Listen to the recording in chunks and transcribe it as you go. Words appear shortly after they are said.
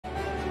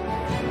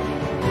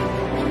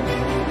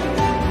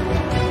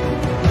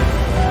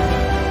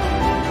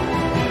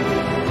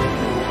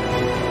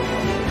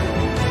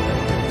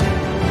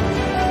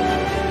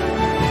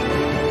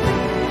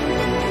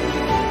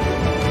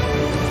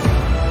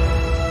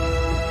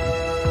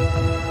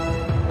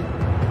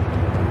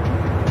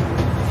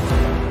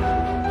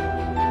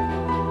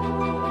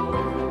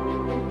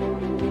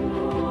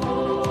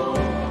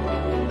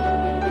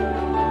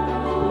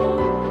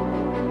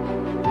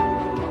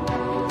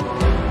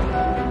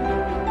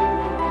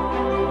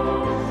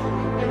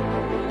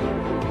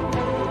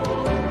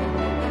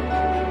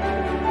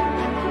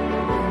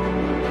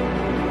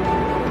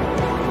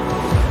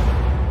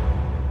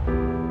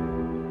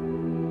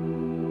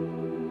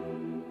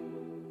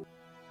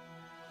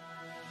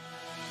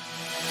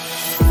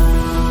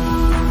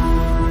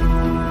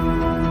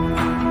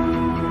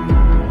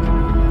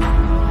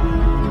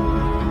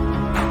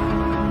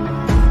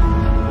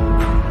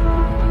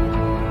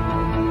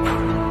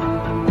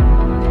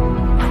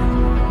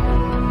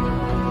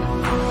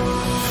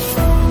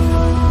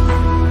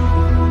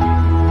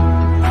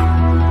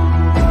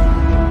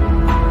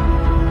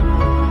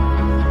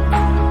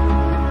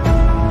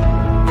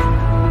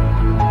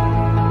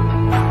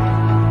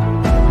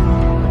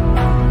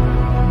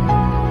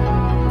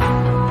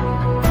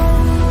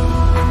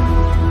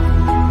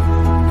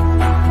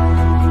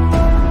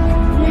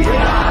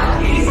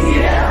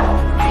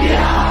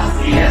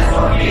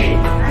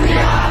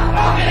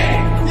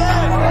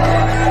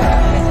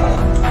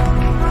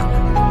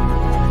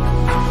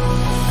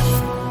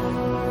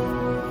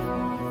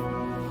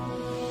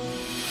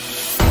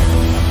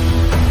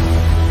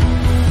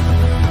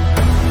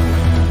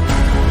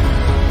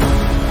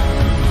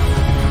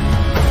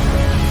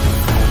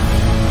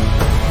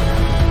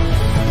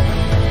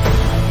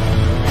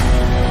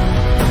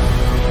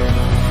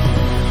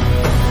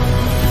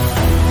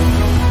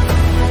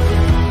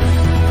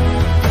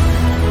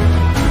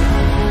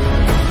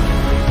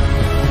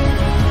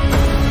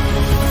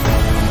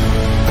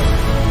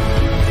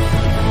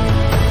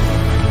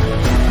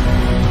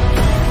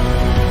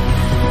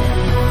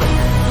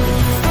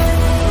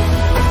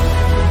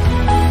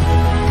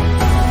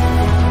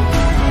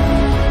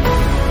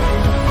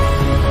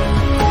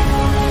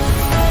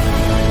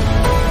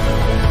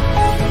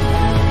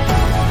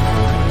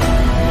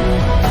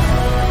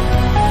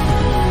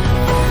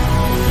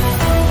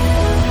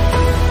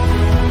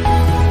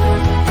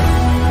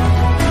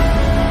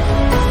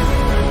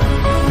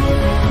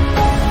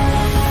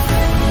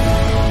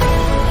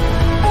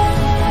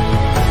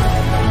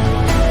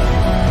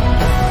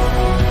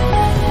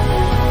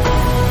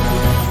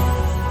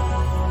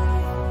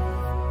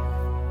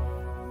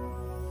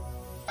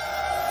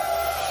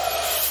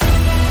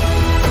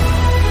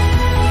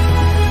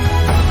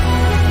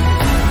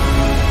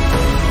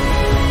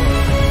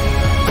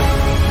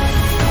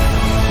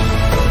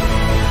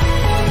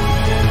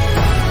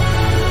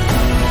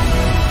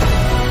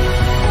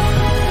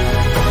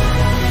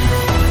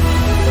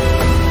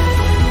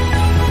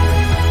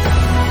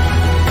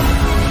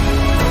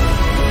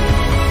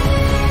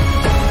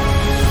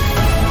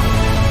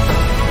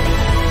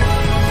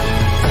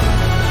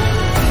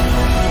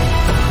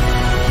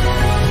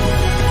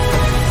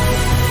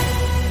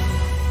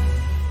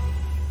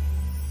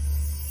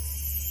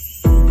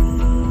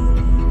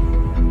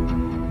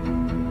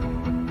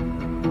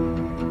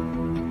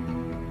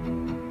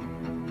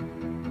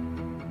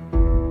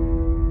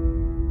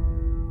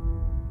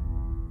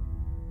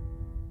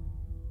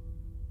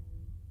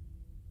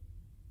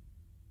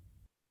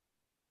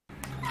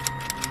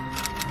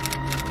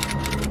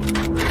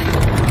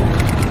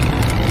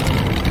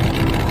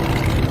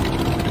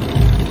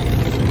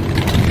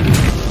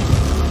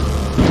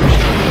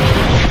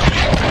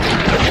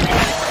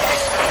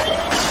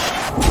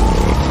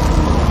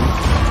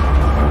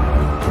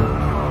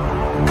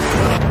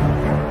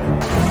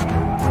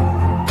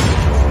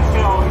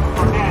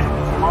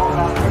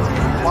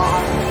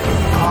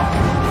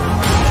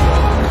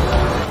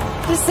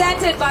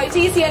presented by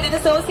TCL in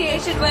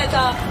association with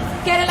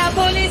Kerala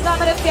Police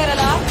Government of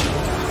Kerala.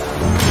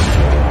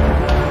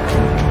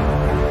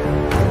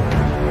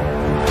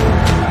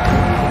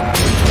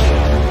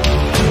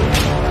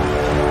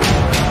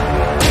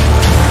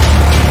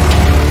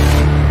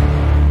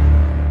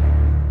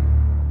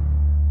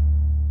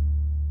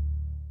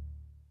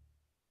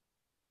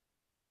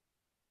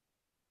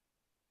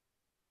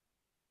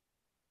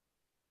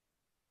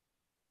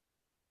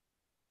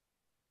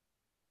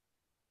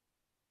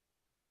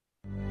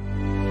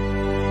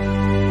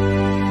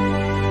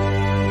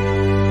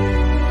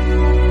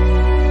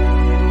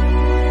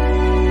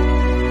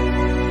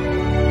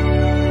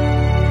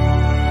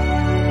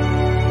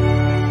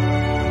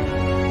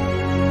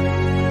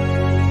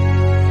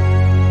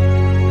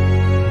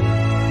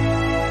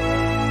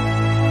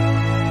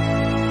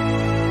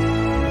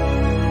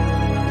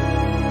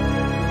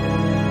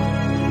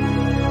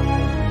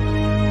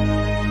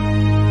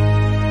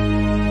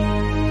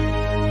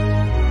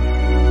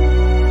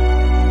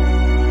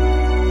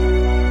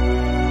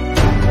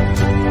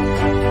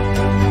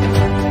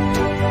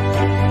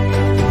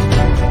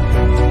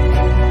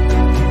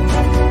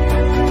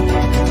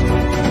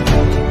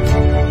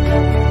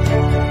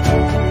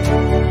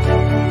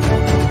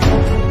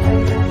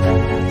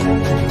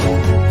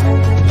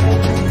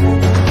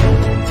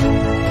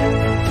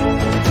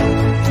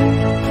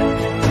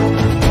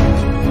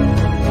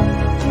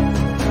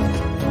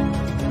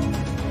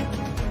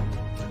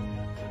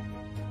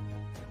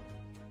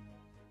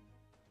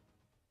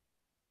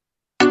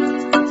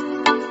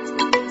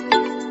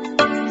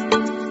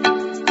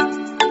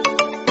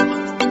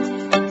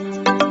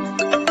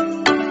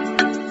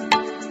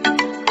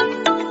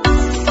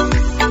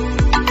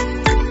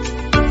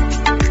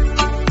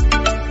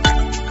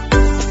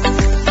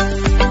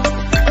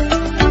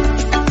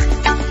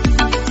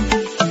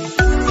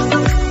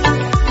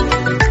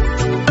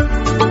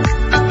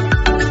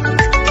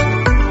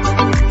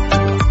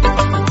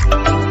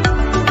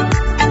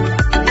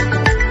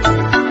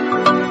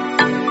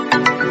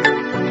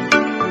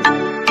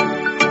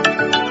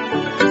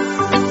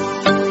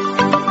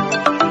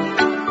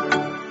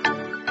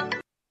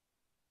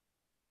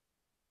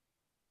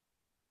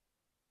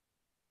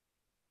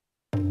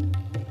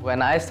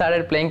 When I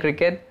started playing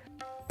cricket,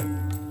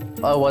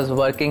 I was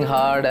working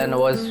hard and I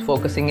was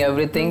focusing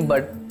everything,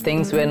 but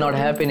things were not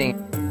happening.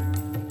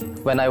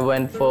 When I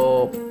went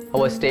for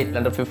our state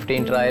under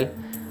 15 trial,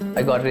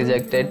 I got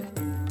rejected,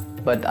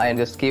 but I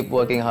just keep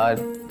working hard.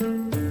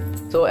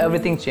 So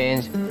everything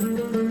changed.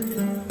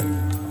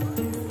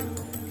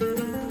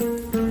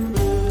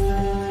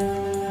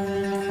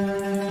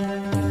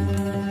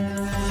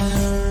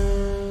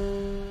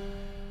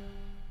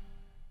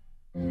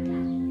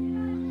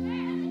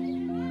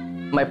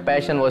 My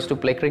passion was to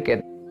play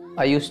cricket.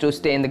 I used to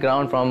stay in the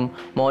ground from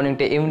morning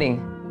to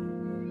evening.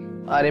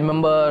 I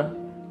remember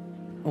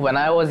when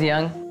I was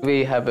young,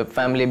 we have a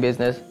family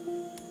business.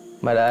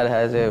 My dad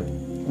has a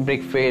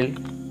brick field,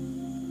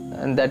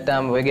 and that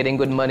time we're getting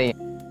good money.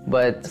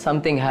 But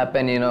something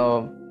happened,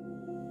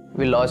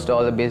 we lost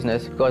all the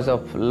business because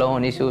of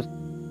loan issues.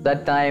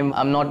 That time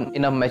I'm not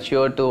enough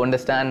mature to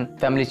understand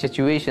family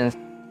situations.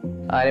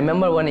 I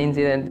remember one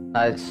incident.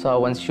 I saw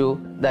one shoe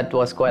that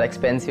was quite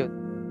expensive.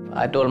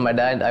 I told my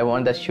dad I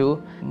want that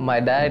shoe. My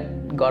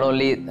dad got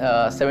only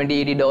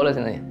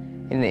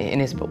 $70–80 in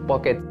his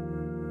pocket,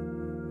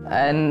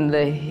 and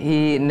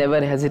he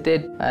never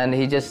hesitated, and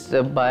he just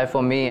buy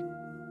for me.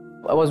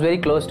 I was very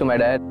close to my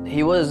dad.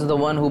 He was the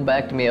one who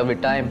backed me every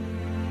time.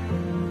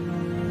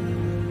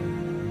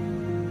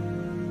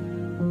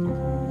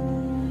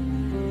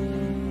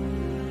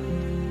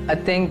 I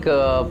think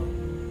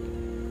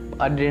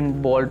I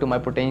didn't bowl to my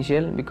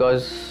potential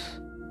because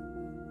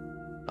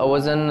I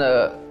wasn't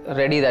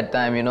ready that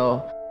time,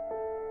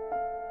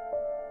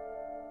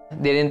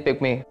 They didn't pick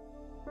me.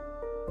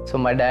 So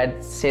my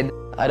dad said,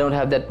 I don't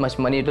have that much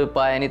money to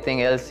buy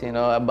anything else,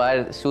 I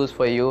buy shoes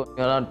for you.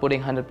 You're not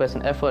putting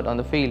 100% effort on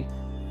the field.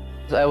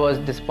 So I was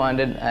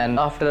disappointed, and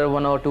after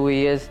 1 or 2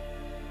 years,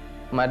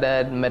 my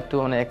dad met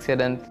to an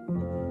accident.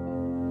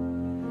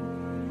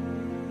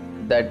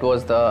 That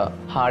was the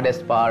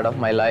hardest part of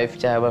my life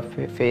which I ever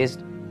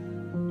faced.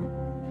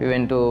 We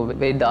went to a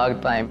very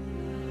dark time.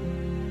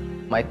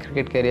 My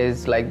cricket career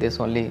is like this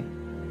only.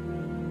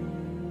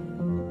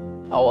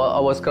 I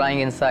was crying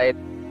inside.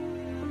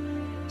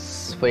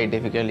 It's very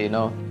difficult,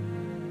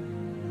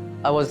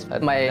 I was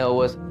at my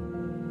worst.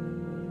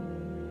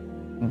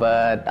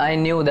 But I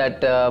knew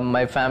that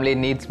my family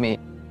needs me.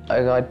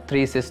 I got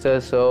 3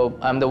 sisters, so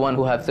I'm the one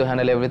who has to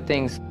handle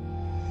everything.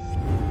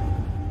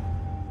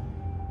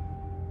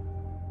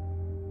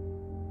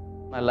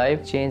 My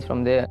life changed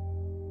from there.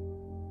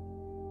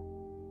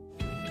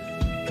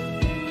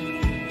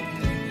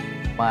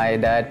 My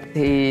dad,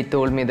 he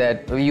told me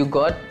that you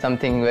got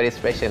something very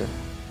special.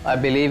 I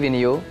believe in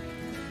you.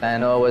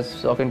 And I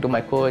was talking to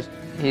my coach.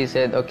 He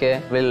said,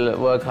 okay, we'll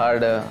work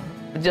harder.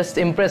 Just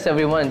impress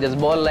everyone, just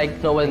bowl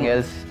like no one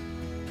else.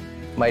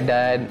 My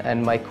dad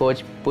and my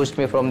coach pushed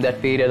me from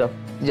that period of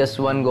just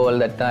one goal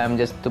that time,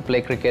 just to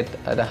play cricket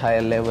at a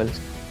higher level.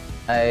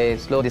 I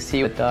slowly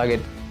see the target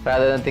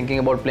rather than thinking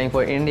about playing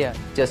for India.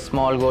 Just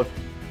small goal.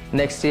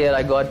 Next year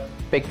I got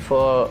picked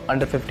for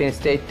under 15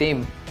 state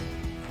team.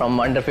 From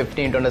under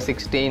 15 to under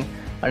 16,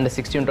 under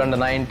 16 to under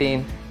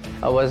 19.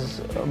 I was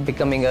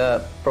becoming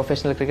a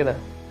professional cricketer.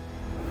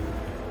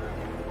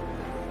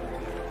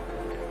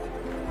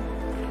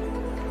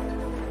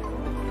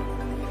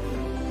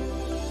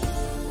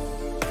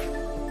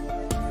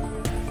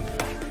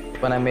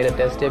 When I made a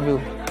test debut,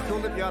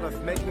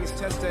 making his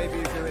test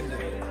debut for India.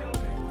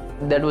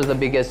 That was the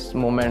biggest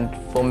moment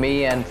for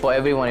me and for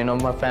everyone, you know,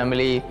 my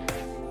family.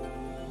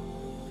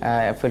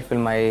 I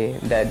fulfilled my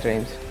dad's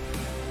dreams.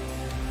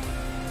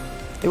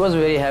 He was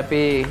very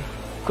happy,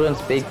 couldn't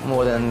speak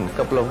more than a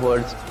couple of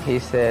words. He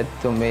said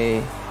to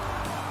me,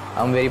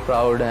 I'm very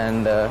proud,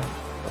 and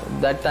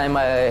that time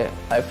I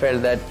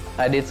felt that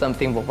I did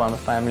something for my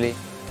family.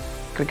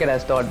 Cricket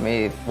has taught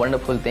me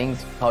wonderful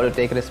things, how to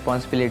take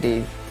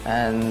responsibility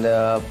and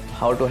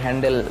how to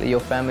handle your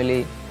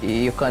family,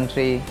 your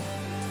country.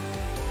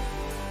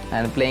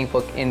 And playing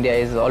for India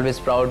is always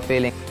proud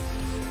feeling.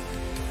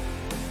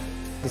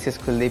 This is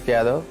Kuldeep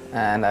Yadav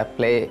and I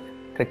play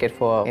cricket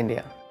for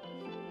India.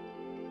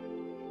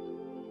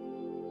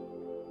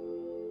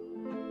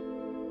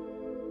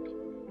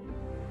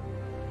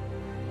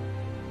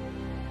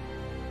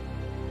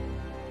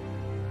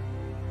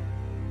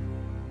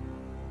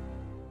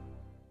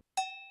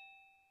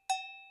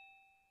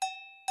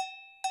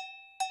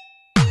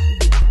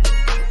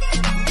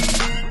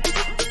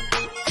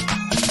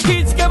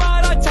 खींच के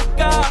मारा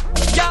छक्का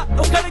या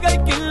उखड़ गई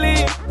किल्ली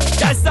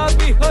जैसा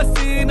भी हो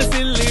सीन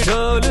सिल्ली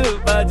ढोल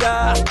बजा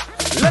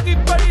लगी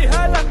पड़ी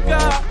है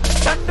लंका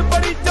ठंड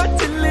पड़ी जो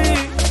चिल्ली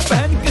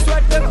पहन के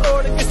स्वेटर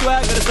ओढ़ के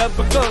स्वैगर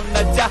सबको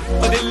नचा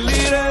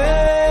दिल्ली रे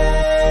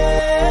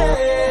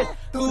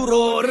तू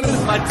रोर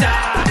मचा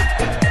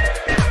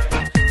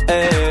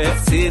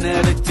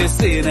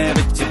सीने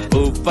विच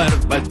ऊपर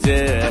बचे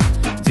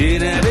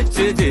जीने विच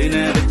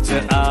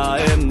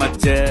आए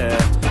मचे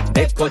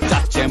देखो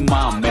चाचे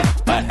मामे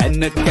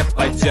पहन के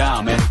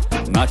पजामे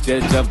नाचे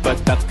जब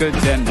तक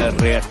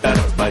जनरेटर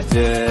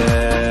बजे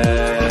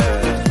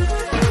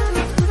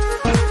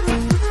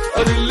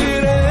दिल्ली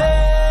रे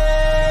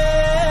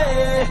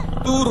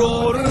तू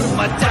रोर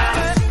मचा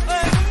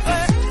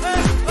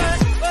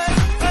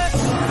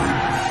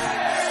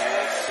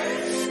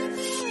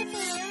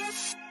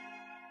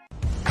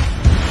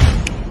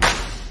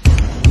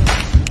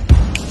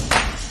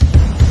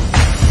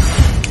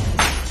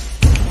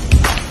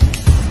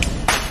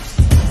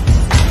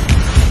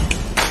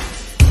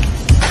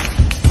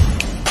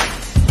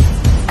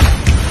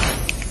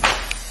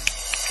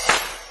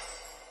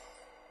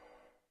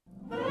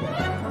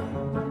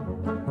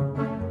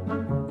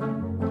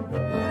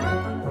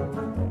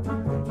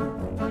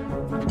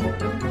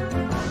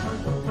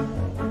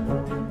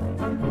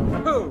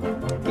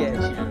Get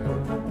you.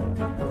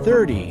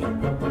 30,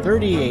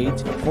 38,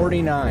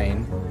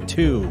 49,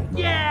 2.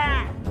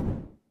 Yeah!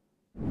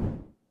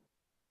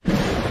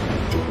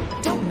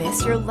 Don't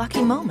miss your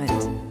lucky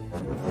moment.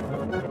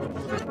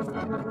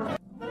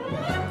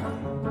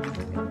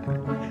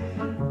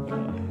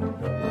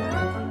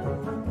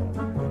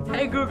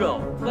 Hey Google,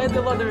 play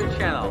the lottery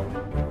channel.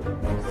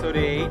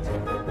 38,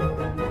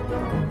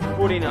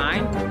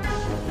 49,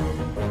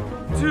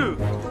 2.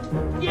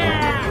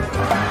 Yeah!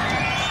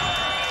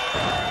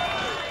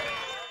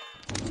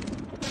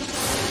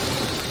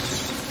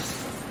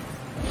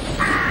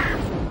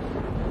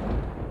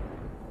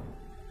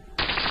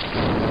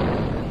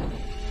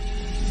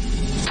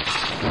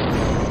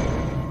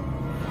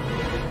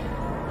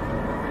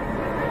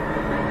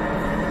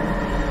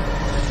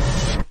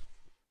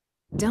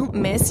 Don't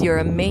miss your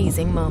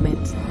amazing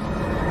moment.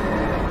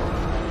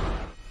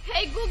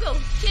 Hey Google,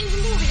 change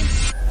movie.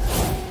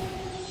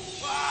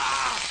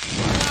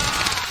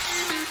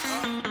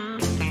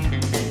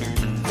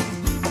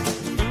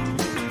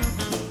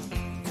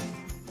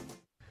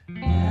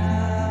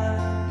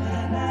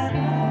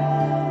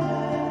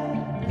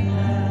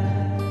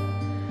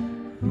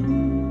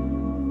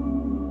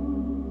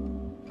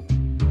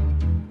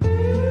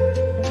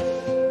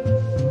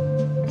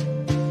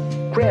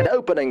 Grand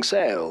opening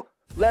sale.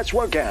 Let's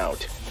work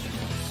out.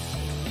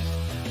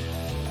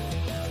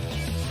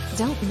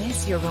 Don't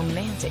miss your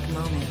romantic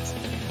moment.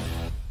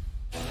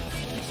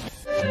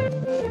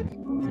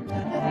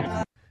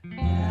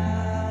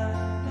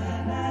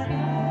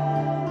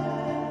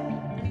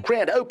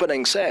 Grand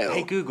opening sale.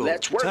 Hey Google,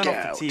 let's work turn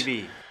out. off the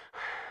TV.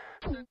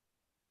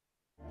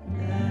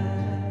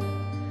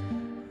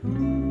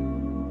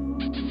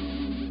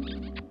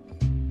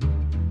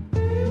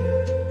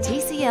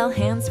 TCL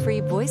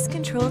hands-free voice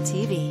control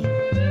TV.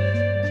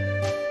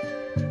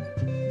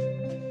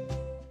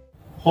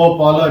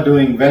 Hope all are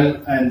doing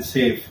well and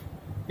safe.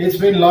 It's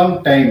been a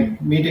long time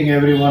meeting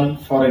everyone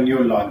for a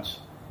new launch.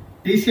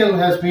 TCL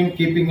has been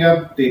keeping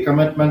up the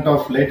commitment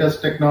of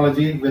latest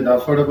technology with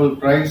affordable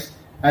price,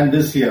 and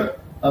this year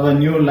our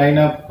new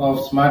lineup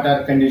of smart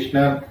air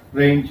conditioner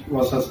range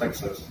was a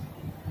success.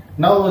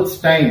 Now it's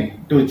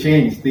time to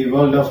change the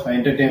world of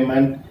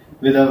entertainment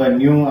with our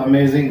new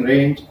amazing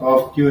range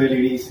of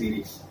QLED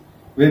series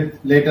with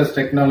latest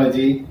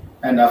technology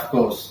and of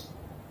course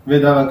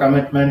with our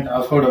commitment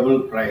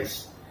affordable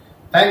price.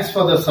 Thanks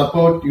for the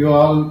support you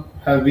all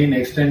have been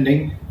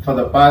extending for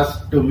the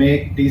past to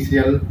make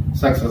TCL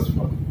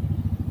successful.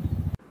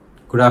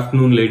 Good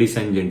afternoon, ladies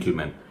and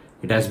gentlemen.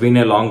 It has been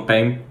a long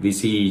time we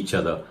see each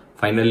other.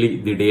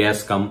 Finally, the day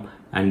has come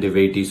and the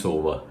wait is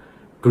over.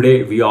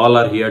 Today, we all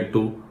are here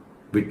to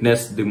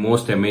witness the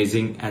most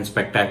amazing and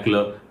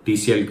spectacular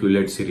TCL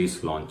QLED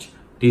series launch.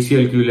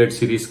 TCL QLED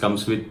series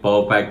comes with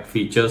power-packed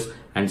features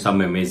and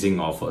some amazing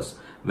offers.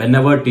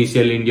 Whenever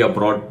TCL India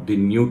brought the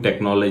new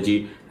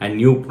technology and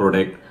new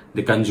product,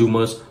 the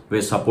consumers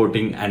were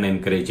supporting and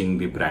encouraging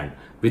the brand.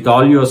 With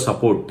all your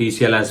support,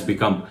 TCL has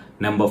become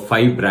number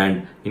 5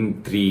 brand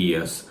in 3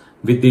 years.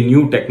 With the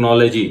new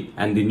technology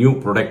and the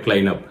new product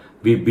lineup,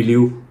 we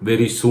believe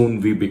very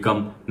soon we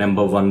become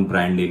number 1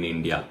 brand in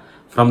India.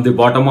 From the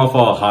bottom of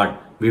our heart,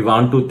 we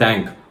want to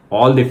thank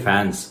all the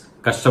fans,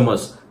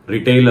 customers,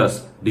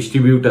 retailers,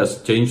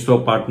 distributors, chain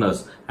store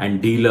partners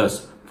and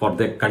dealers for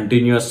their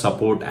continuous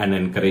support and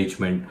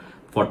encouragement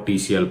for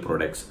TCL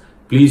products.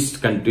 Please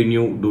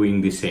continue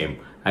doing the same.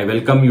 I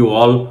welcome you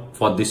all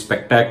for this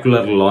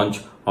spectacular launch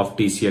of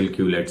TCL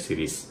QLED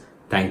series.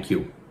 Thank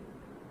you.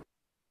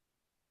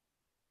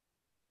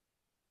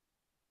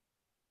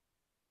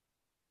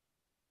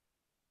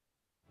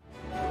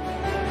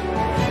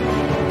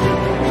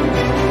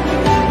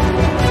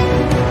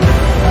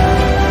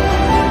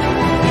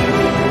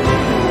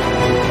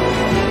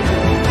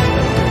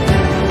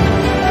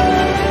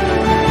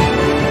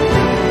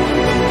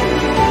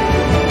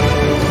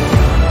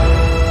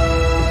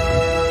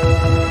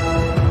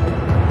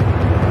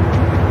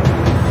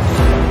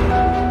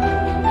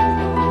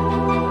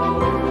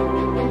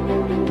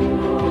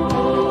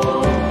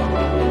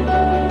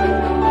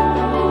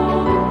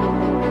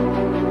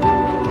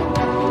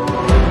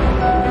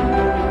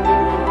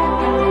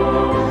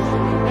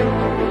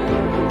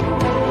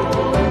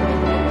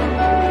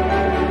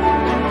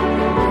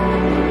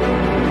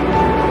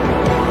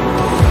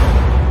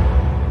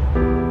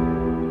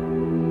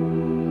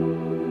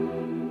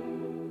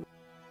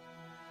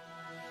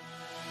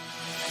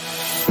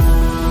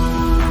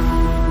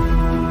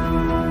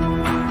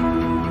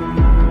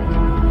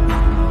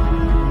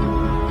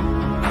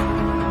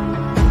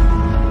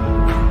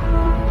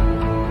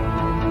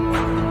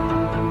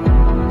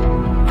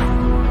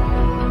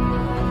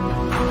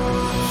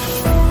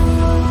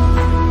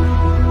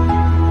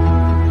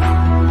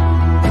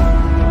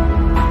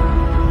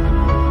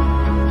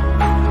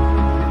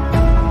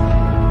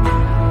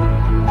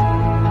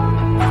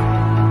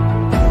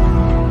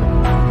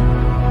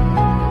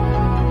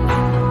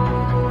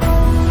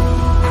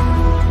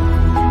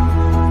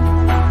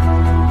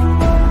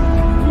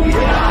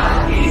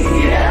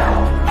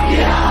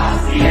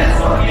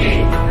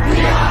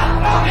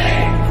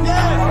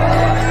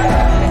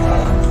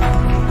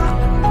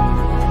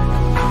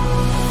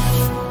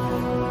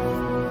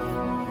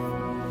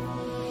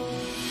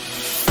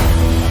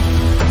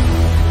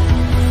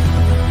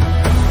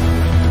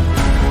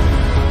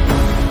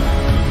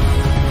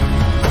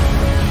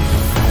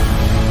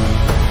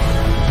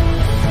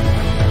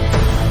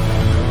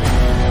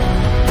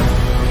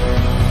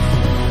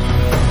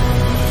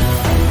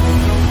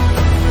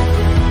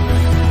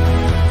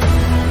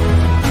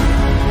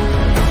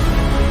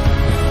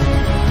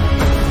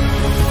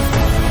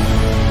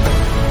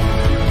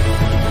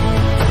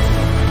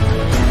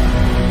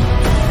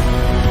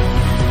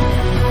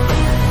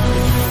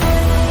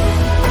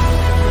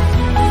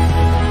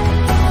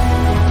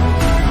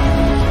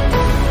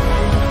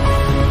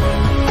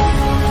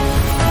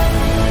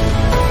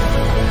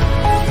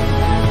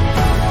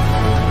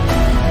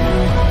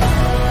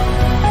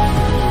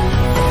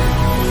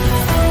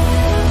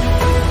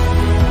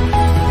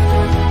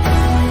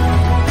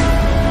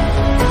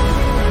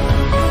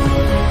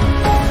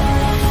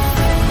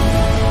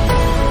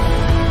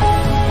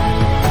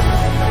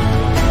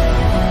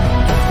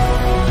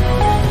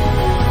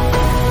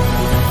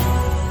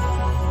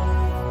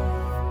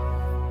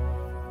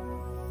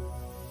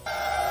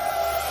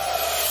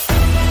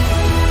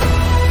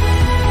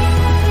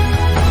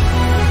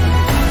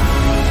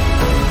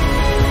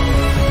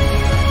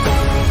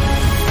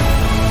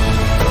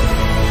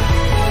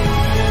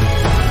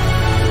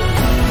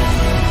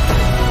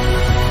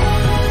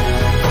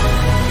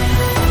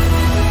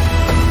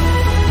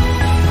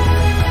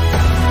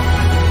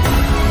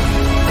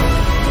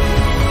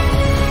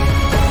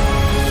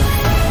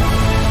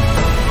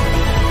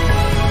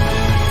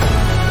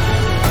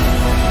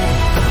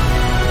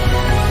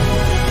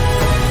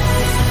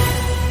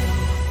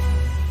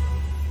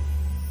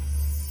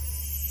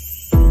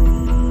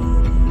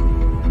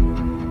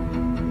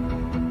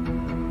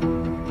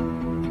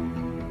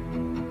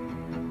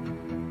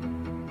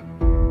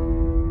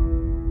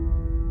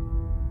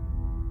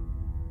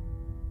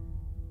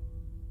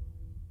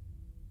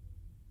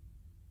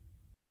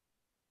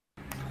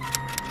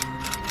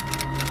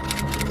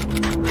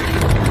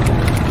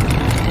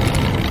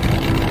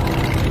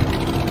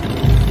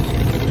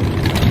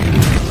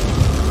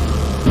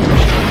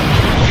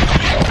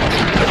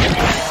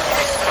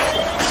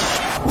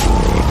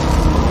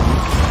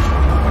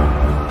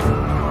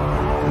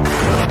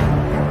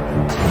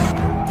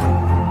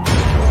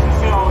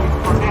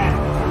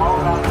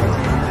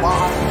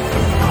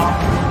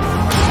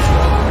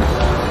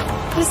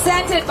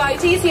 presented by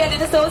TCL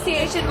in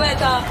association with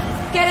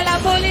Kerala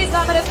Police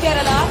Government of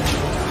Kerala.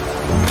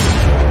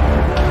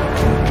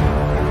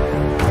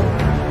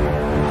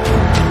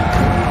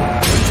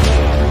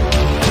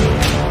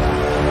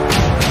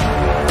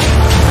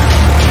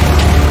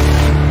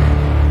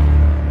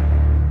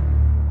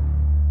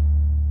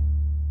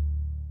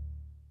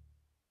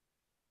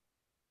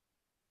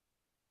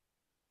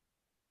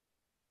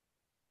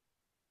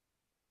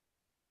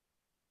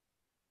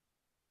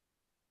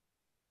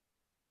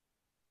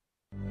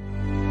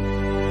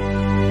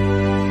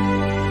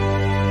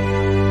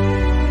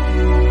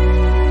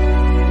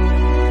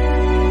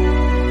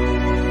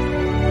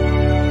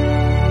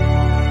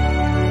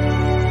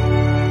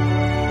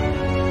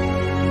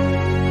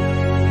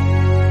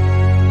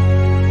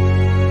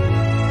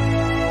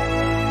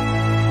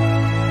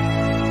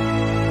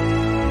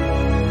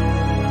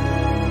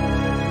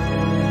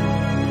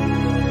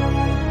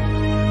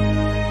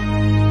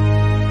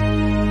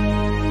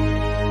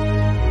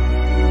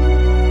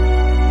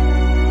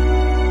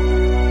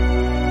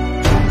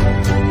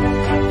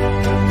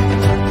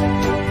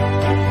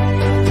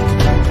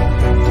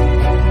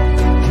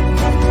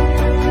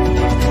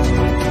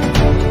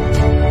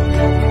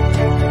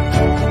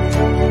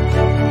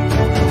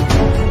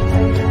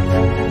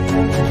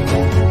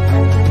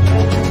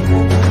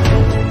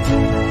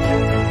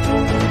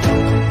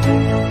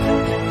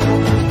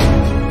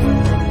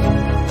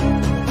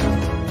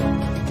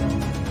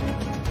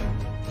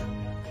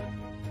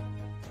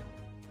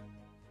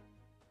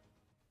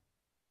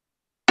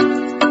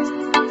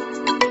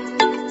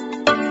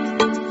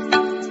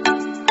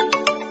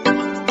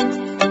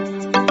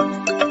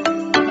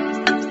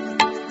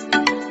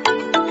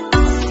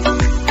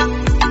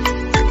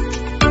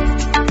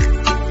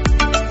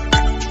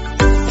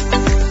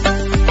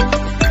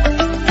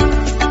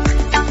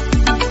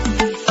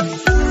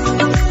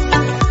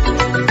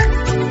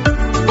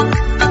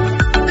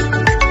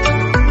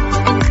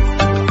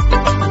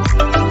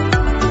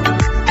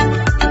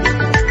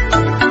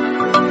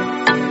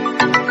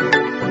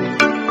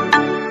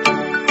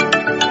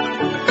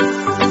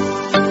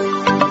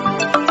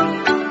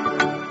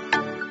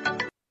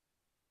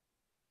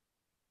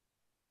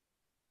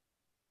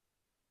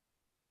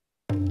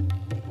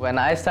 When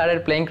I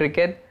started playing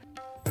cricket,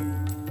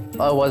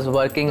 I was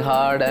working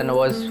hard and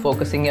was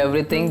focusing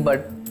everything,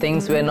 but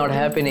things were not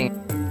happening.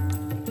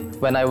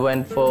 When I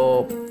went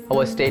for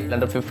our state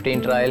under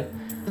 15 trial,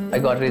 I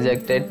got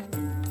rejected,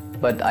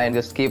 but I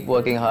just keep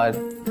working hard.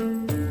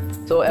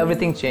 So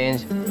everything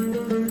changed.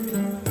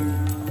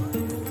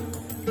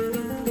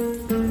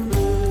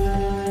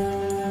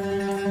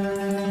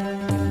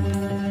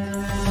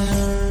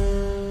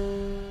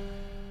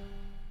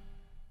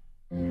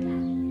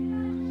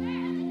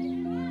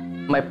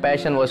 My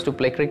passion was to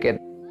play cricket.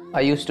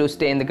 I used to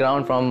stay in the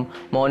ground from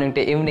morning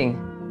to evening.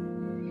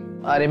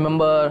 I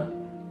remember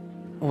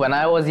when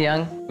I was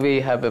young,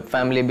 we have a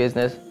family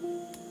business.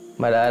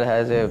 My dad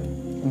has a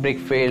brick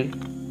field,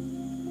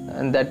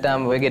 and that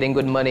time we're getting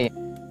good money.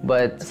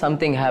 But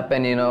something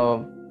happened,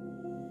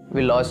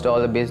 we lost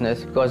all the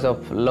business because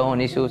of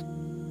loan issues.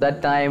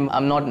 That time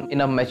I'm not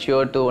enough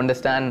mature to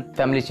understand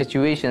family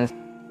situations.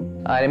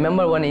 I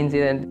remember one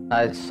incident.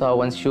 I saw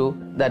one shoe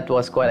that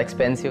was quite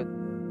expensive.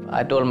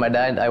 I told my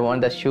dad I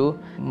want that shoe.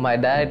 My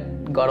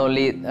dad got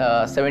only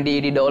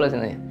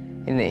 $70-80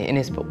 in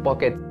his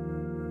pocket,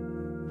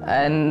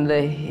 and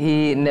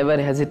he never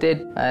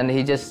hesitated, and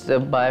he just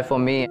buy for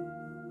me.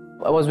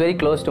 I was very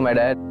close to my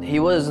dad. He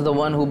was the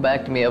one who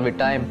backed me every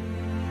time.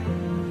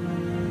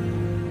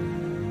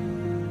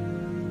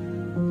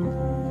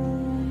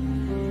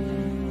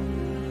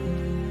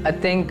 I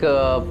think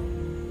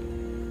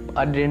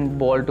I didn't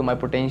bowl to my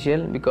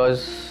potential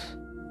because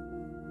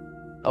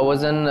I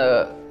wasn't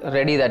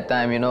ready that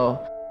time,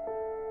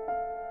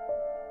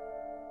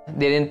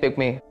 They didn't pick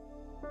me.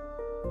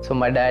 So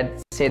my dad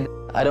said,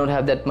 I don't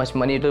have that much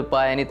money to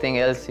buy anything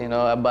else,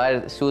 I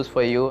buy shoes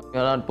for you.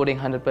 You're not putting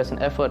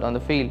 100% effort on the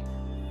field.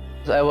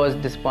 So I was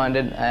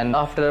disappointed, and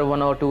after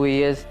 1 or 2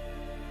 years,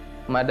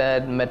 my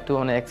dad met to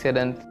an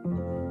accident.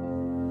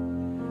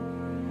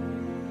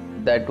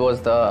 That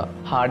was the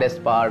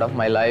hardest part of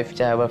my life which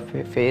I ever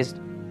faced.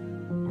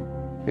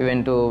 We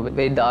went to a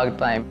very dark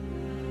time.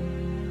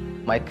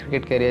 My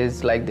cricket career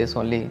is like this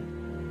only.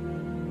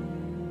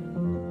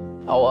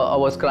 I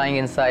was crying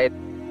inside.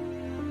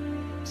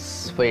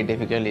 It's very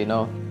difficult,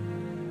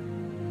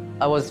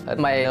 I was at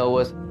my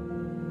worst.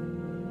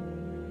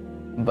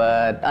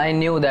 But I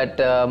knew that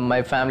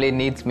my family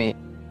needs me.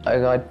 I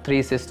got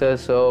 3 sisters,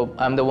 so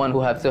I'm the one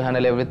who has to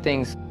handle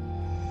everything.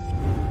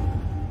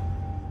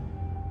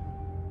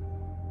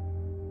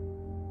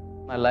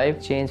 My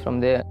life changed from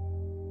there.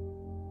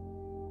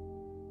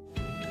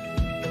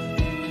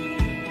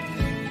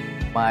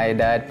 My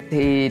dad,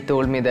 he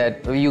told me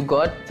that you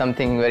got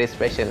something very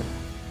special.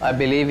 I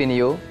believe in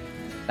you.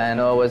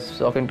 And I was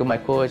talking to my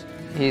coach.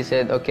 He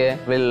said, okay,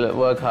 we'll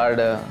work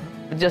harder.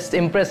 Just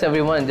impress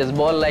everyone, just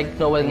ball like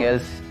no one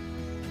else.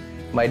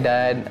 My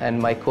dad and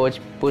my coach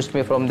pushed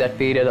me from that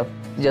period of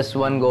just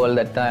one goal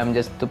that time,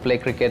 just to play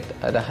cricket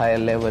at a higher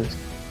level.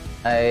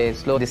 I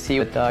slowly see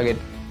the target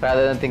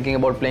rather than thinking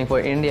about playing for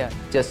India.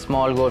 Just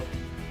small goal.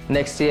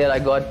 Next year I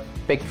got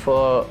picked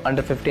for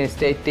under 15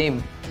 state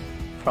team.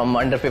 From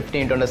under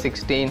 15 to under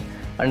 16,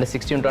 under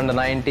 16 to under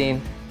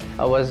 19.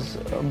 I was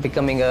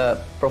becoming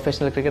a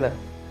professional cricketer.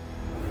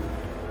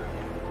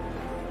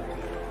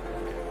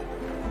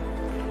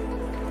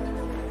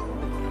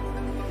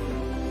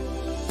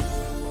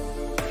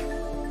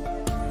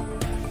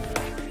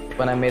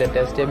 When I made a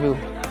test debut,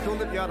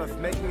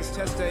 making his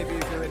test debut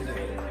for India.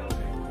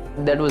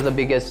 That was the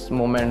biggest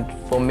moment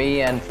for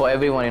me and for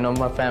everyone, you know,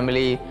 my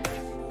family.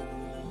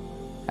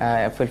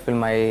 I fulfilled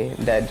my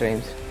dad's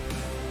dreams.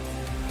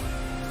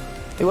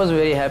 He was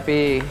very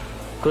happy,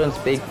 couldn't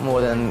speak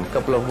more than a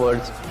couple of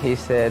words. He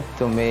said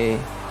to me,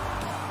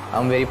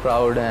 I'm very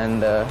proud,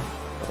 and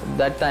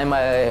that time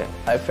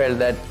I felt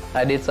that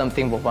I did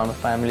something for my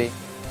family.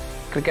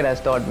 Cricket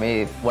has taught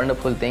me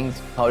wonderful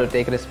things, how to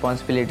take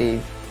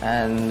responsibility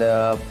and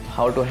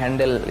how to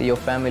handle your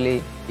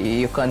family,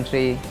 your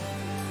country.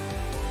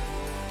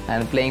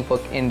 And playing for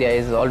India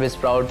is always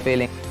proud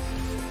feeling.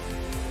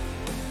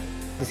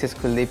 This is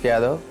Kuldeep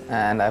Yadav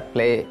and I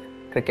play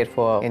cricket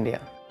for India.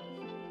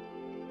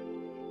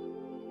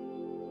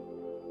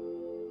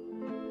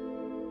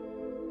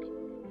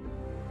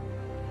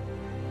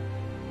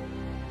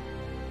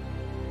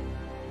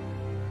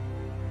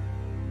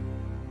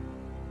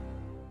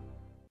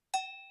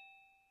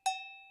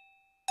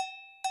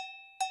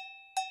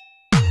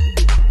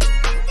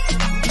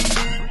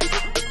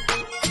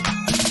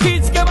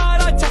 खींच के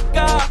मारा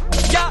छक्का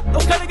या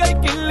उखड़ गई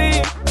किल्ली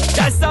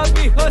जैसा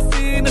भी हो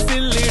सीन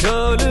सिल्ली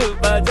ढोल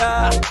बजा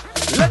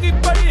लगी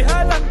पड़ी है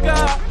लंका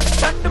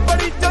ठंड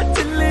पड़ी जो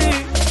चिल्ली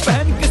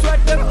पहन के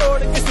स्वेटर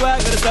ओढ़ के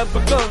स्वैगर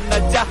सबको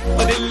नचा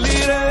दिल्ली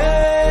रे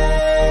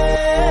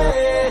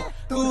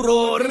तू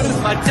रोर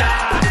मचा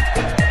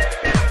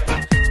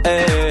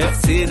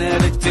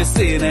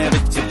सीने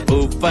विच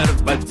ऊपर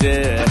बजे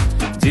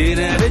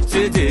जीने विच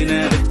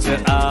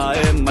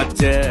आए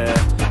मचे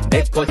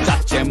देखो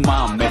चाचे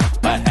मामे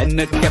बहन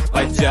के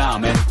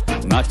पजामे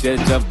नाचे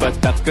जब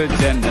तक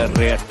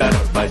जनरेटर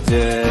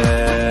बजे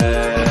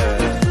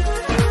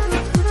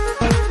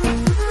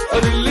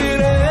दिल्ली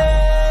रे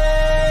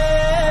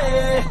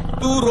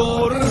तू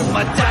रोर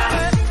मचा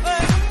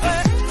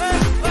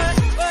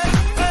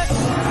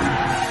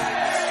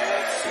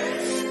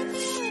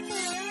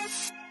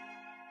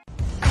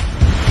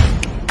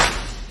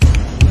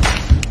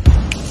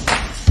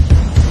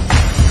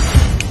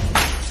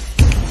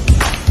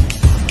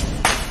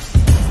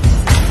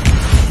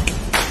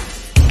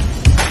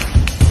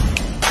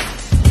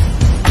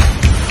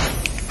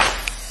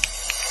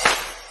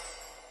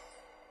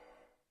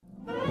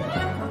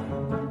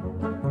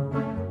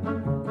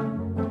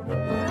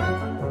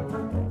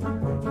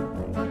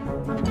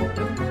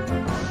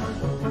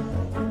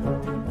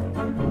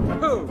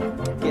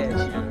Get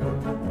you.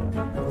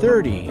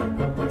 30,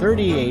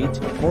 38,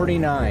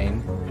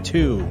 49,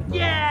 2.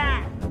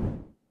 Yeah!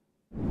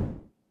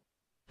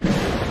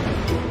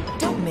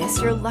 Don't miss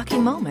your lucky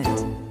moment.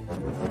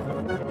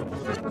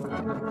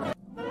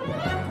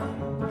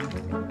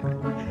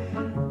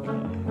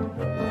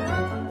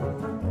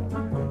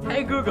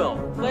 Hey Google,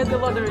 play the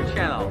lottery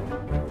channel.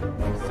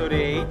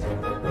 38,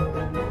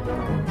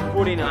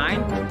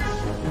 49,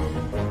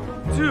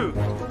 2.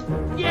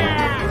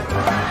 Yeah!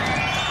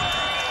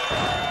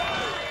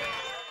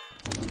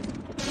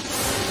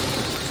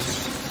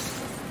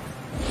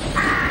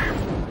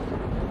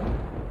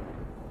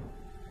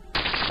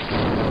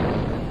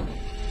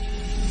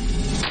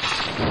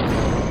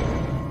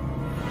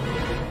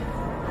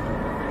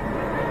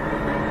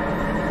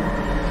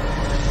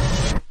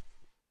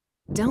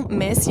 Don't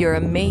miss your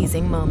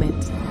amazing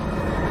moment.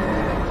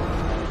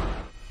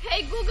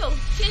 Hey Google,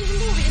 change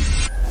movie.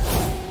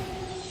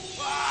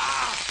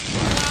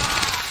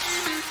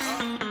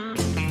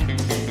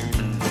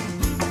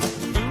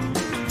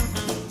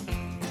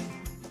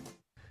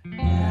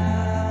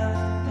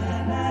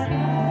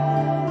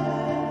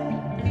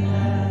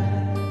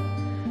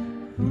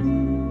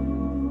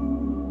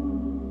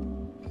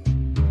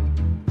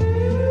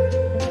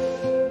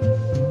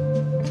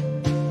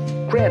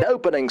 Grand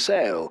opening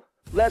sale.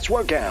 Let's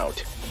work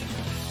out.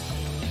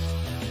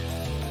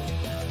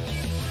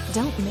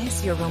 Don't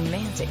miss your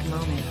romantic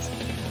moment.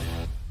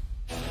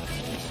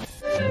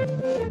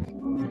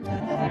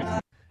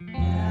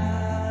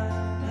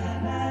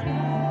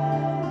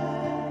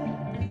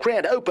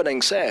 Grand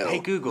opening sale. Hey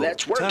Google,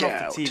 let's work turn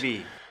out. off the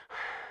TV.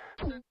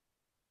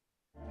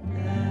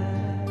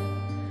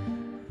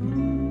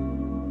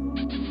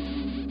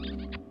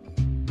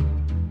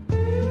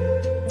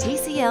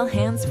 TCL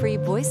hands-free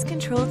voice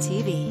control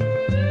TV.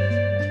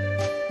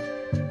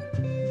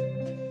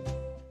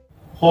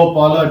 Hope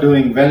all are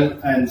doing well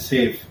and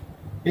safe.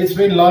 It's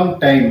been a long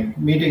time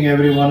meeting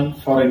everyone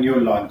for a new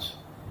launch.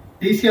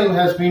 TCL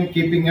has been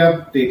keeping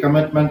up the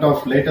commitment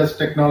of latest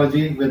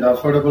technology with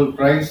affordable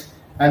price,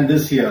 and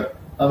this year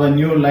our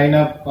new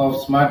lineup of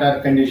smart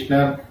air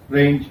conditioner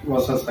range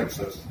was a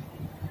success.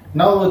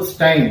 Now it's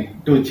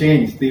time to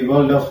change the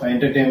world of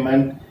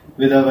entertainment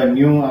with our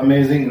new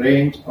amazing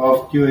range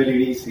of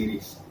QLED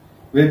series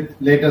with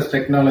latest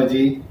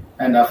technology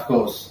and of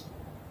course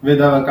with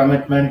our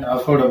commitment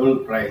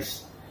affordable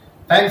price.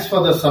 Thanks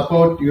for the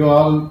support you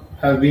all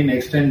have been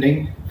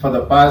extending for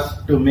the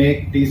past to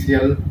make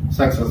TCL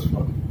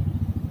successful.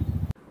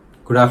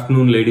 Good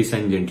afternoon, ladies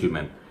and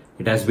gentlemen.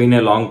 It has been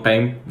a long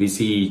time we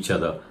see each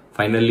other.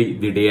 Finally,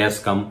 the day has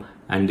come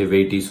and the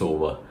wait is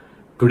over.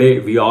 Today,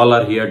 we all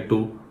are here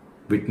to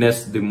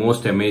witness the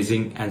most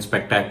amazing and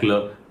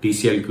spectacular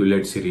TCL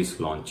QLED series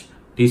launch.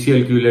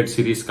 TCL QLED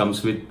series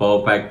comes with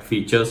power-packed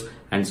features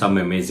and some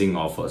amazing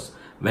offers.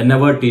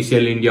 Whenever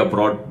TCL India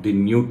brought the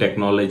new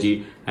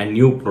technology and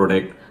new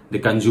product, the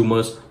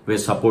consumers were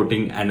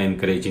supporting and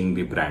encouraging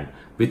the brand.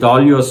 With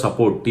all your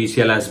support,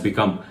 TCL has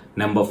become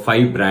number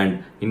 5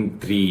 brand in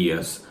 3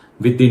 years.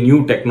 With the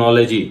new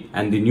technology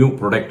and the new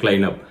product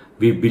lineup,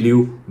 we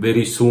believe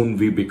very soon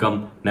we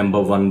become number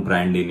 1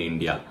 brand in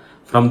India.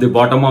 From the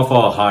bottom of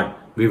our heart,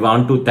 we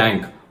want to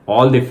thank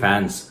all the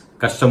fans,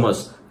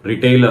 customers,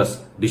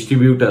 retailers,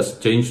 distributors,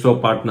 chain store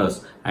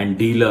partners and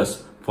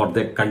dealers for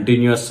their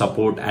continuous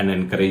support and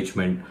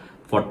encouragement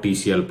for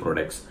TCL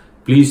products.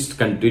 Please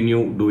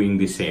continue doing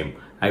the same.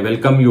 I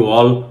welcome you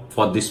all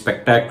for this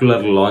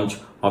spectacular launch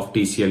of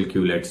TCL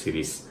QLED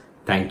series.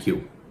 Thank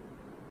you.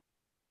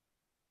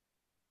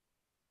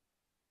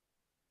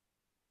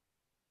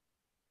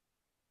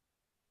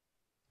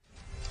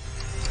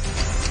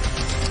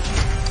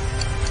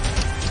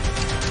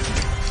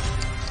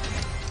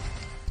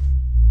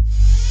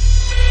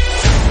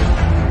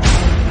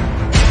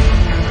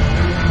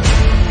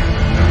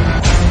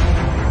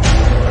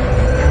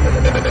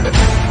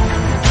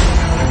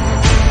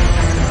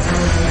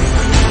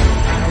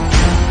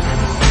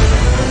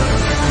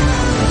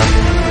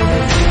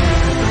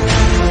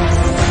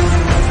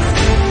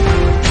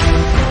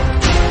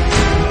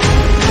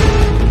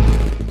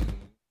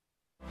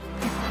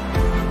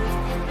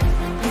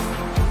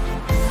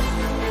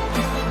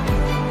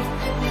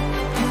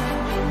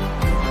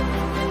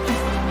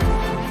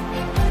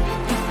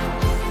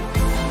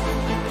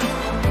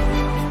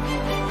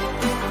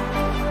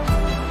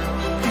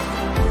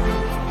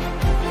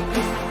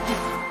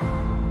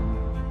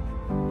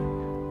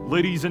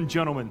 Ladies and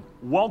gentlemen,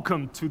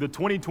 welcome to the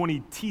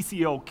 2020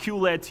 TCL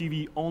QLED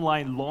TV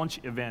online launch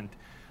event.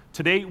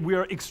 Today, we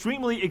are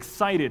extremely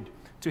excited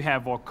to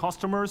have our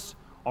customers,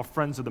 our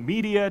friends of the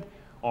media,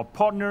 our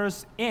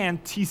partners,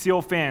 and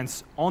TCL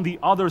fans on the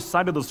other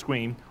side of the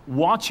screen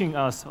watching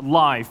us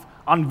live,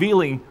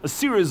 unveiling a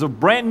series of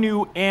brand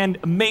new and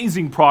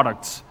amazing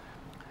products.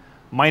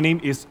 My name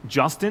is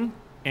Justin,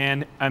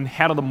 and I'm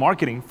head of the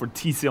marketing for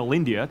TCL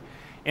India.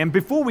 And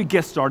before we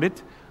get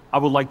started, I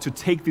would like to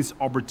take this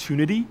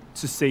opportunity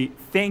to say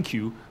thank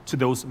you to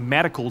those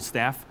medical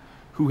staff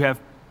who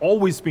have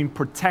always been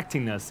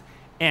protecting us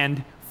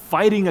and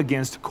fighting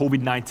against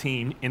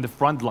COVID-19 in the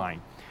front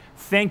line.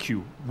 Thank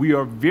you. We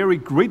are very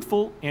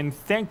grateful and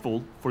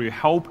thankful for your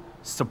help,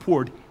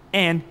 support,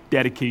 and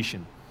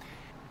dedication.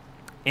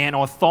 And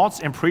our thoughts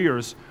and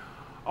prayers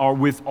are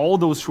with all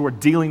those who are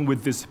dealing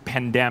with this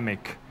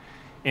pandemic.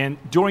 And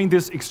during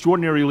these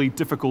extraordinarily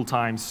difficult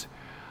times,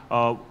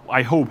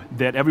 I hope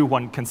that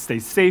everyone can stay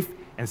safe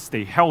and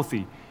stay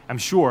healthy. I'm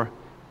sure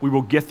we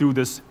will get through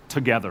this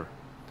together.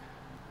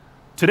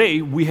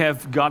 Today, we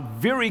have got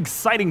very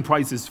exciting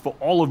prizes for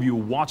all of you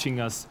watching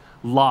us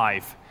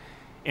live.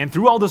 And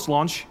throughout this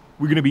launch,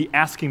 we're going to be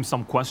asking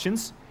some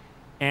questions,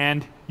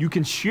 and you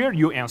can share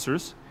your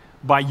answers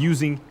by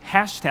using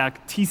hashtag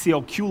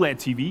TCL QLED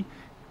TV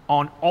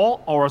on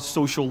all our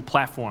social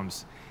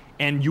platforms.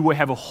 And you will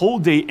have a whole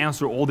day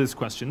answer all these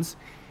questions,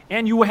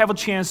 and you will have a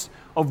chance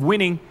of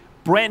winning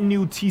brand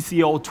new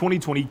TCL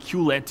 2020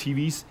 QLED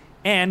TVs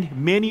and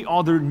many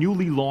other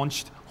newly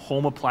launched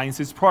home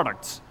appliances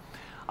products.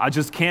 I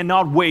just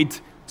cannot wait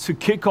to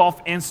kick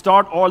off and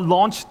start our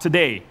launch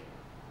today.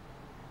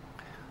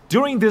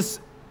 During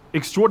this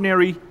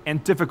extraordinary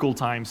and difficult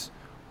times,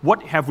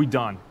 what have we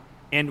done?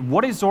 And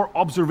what is our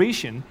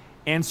observation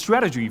and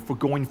strategy for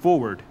going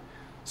forward?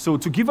 So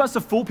to give us a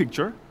full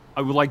picture,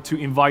 I would like to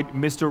invite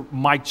Mr.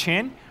 Mike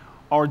Chan,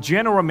 our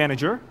General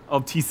Manager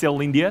of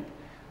TCL India,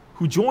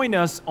 who joined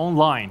us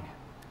online.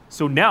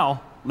 So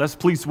now, let's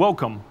please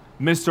welcome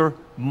Mr.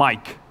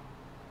 Mike.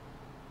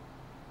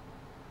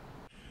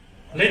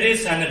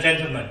 Ladies and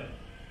gentlemen,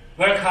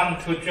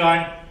 welcome to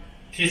join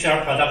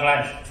TCL Product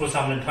Launch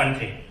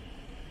 2020.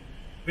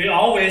 We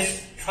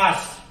always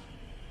trust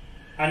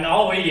and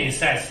always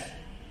insist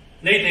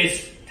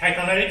latest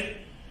technology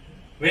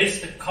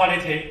with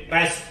quality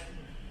best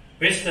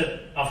with the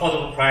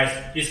affordable price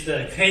is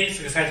the key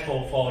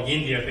successful for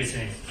India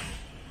business.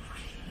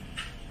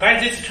 By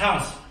this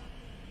chance,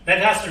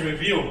 let us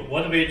review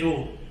what we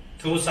do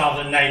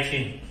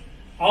 2019.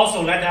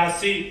 Also, let us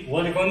see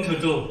what we're going to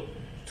do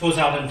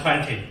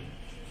 2020.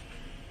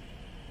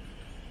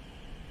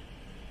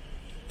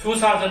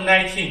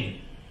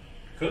 2019,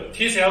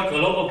 TCL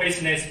global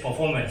business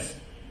performance.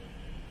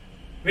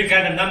 We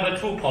get the number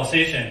 2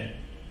 position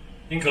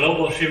in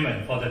global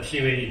shipment for the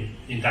TV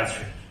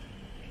industry.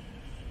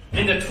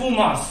 In the 2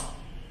 months,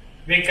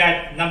 we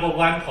got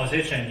 #1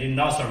 position in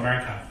North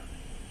America.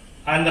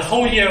 And the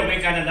whole year,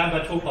 we got a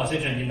 #2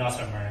 position in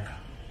North America.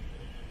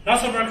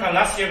 North America,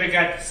 last year, we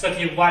got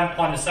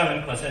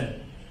 31.7%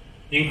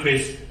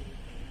 increase.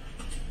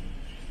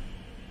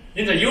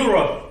 In the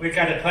Europe, we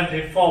got a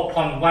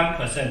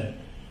 24.1%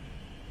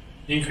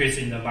 increase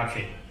in the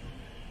market.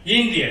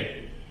 India,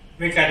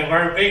 we got a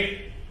very big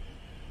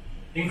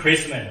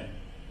increasement.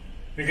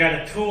 We got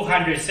a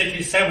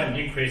 267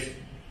 increase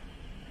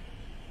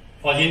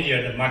for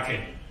India, the market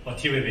for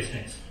TV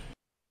business.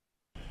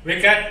 We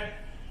got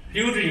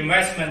huge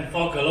investment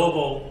for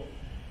global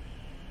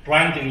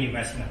branding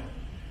investment.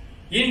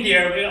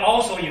 India will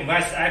also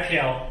invest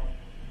IPL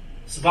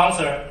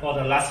sponsor for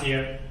the last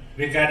year.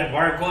 We got a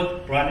very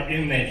good brand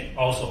image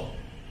also.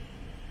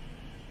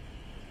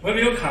 We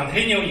will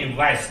continue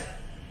invest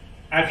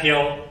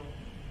IPL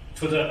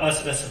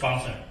as the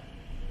sponsor.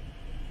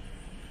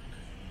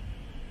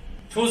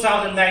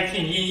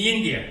 2019 in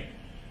India,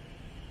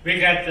 we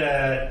got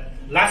the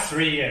last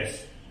 3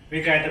 years,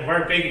 we got a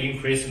very big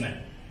increasement.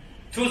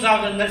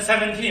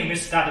 2017, we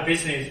started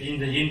business in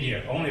the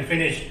India, only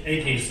finished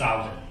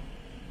 80,000.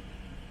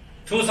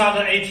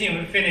 2018,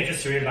 we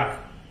finished 3 lakh.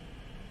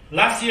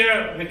 Last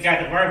year, we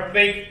got a very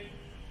big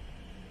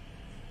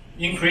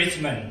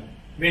increasement.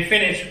 We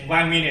finished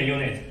 1 million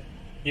units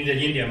in the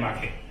India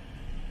market.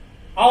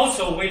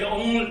 Also, we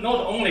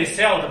not only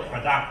sell the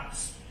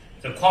products,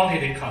 the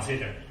quantity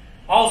considered,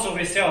 also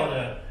we sell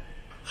the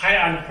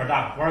high-end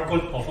product, very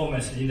good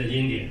performance in the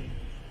India.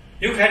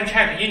 You can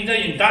check in the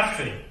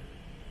industry,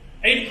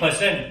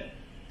 8%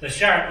 the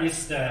share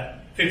is the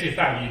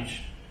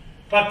 55-inch,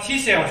 but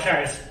TCL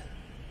share is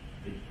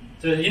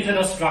the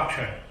internal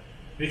structure.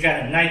 We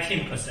got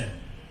 19%.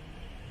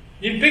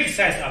 In big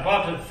size,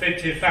 about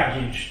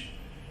 55-inch,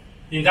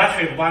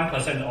 industry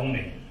 1%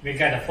 only. We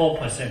got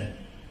 4%.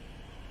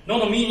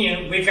 Not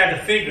meaning we got a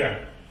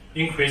figure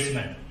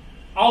increasement.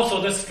 Also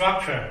the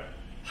structure,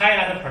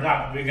 high-end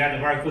product, we got a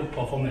very good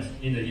performance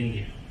in the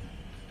India.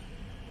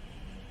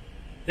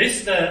 This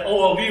is the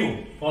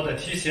overview for the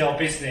TCL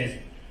business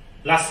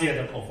last year,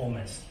 the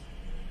performance.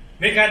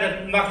 We got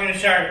the market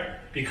share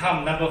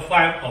become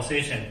 #5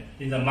 position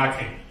in the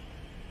market.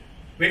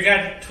 We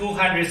got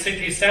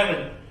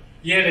 267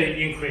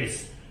 yearly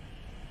increase.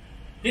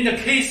 In the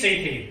key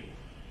city,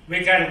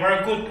 we got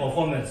very good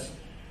performance,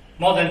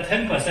 more than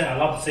 10% a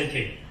lot of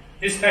city,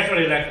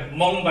 especially like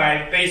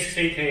Mumbai, base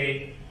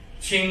city,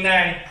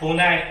 Chennai,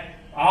 Pune,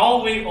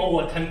 all way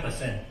over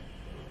 10%.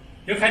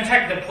 You can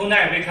check the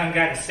Pune, we can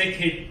get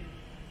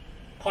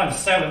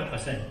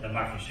 60.7% the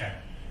market share.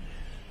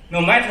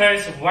 No matter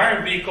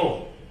where we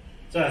go,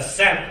 the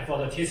accept for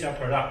the TCL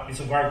product is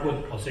a very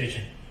good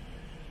position.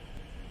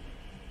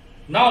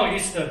 Now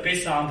it's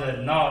based on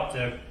the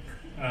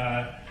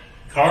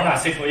Corona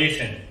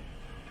situation.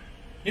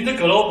 In the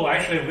global,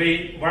 actually,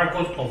 we very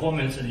good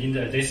performance in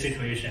this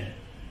situation.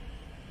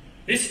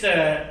 We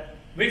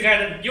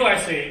got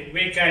USA,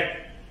 we got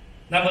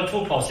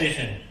 #2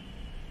 position.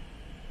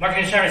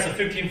 Market share is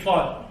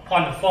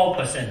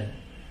 15.4%.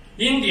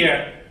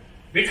 India,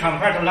 we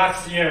compared to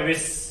last year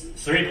with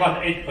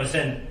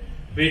 3.8%.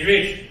 We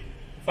reached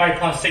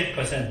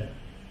 5.6%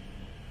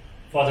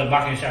 for the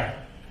market share.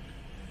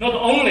 Not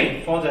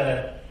only for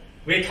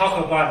we talk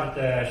about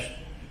the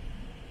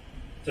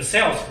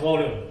sales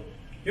volume.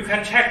 You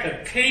can check the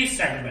K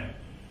segment,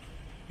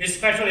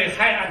 especially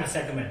high-end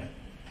segment.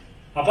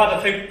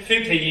 About the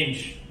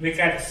 50-inch, we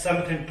get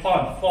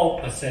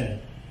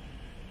 17.4%.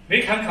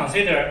 We can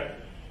consider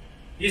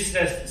it's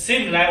the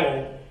same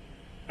level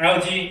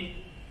LG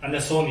and the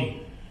Sony.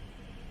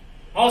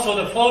 Also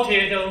the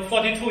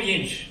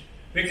 42-inch,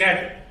 we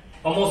get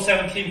almost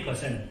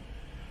 17%.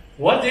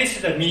 What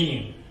is the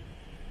meaning?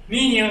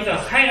 Meaning the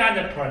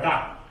high-end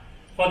product,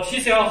 for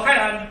TCL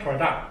high-end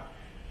product,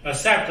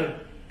 accepted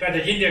by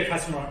the Indian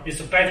customer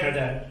is better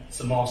than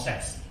small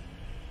size.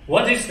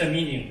 What is the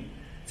meaning?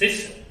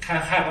 This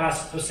can help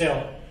us to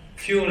sell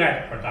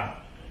QLED product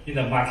in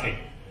the market,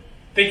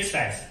 big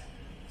size.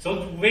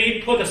 So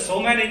we put so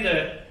many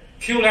the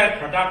QLED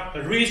product,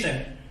 the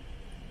reason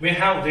we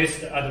have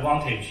this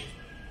advantage.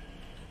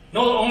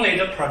 Not only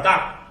the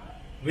product,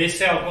 we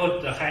sell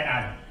good the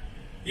high-end,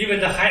 even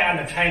the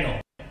high-end channel.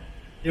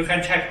 You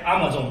can check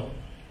Amazon,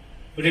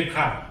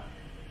 Flipkart.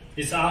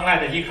 It's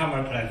online the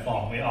e-commerce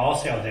platform. We all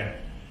sell there.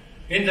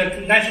 In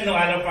the National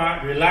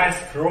Alpha, Reliance,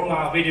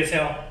 Chroma, Video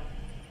Cell.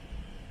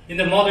 In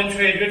the Modern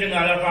Trade, Regional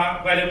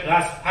Alpha, Value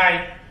Plus,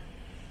 Pi,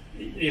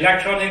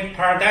 Electronic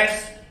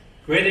Paradise,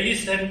 Great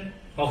Eastern,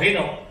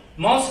 Volcano.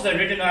 Most of the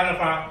Regional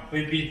Alpha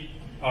will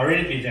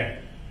already be there.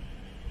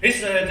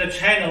 This the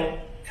channel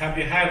can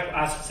be help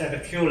us sell the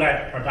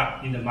QLED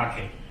product in the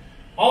market.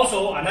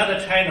 Also another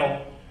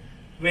channel,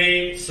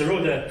 we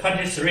through the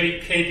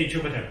 23K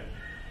distributor,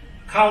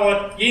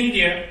 covered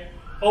India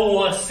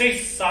over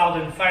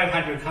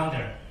 6,500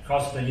 counter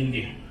across the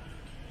India.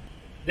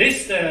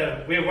 This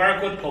we very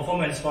good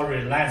performance for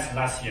Reliance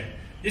last year.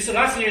 This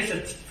last year is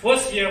the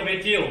first year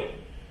we deal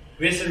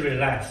with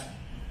Reliance.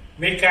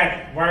 We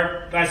got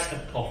very best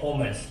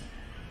performance.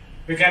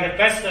 We got the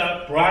best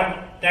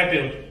brand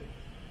debut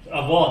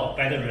avoid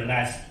bad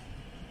reliance.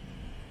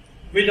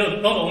 We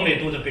do not only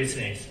do the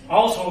business,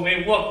 also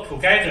we work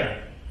together,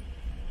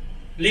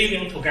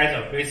 living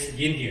together with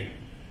India.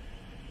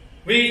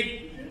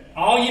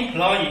 Our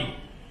employee,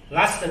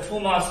 last 2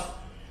 months,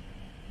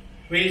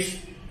 we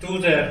do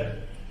the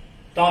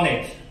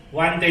donate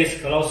 1 day's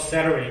gross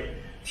salary.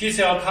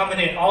 TCL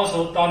company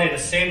also donate the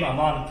same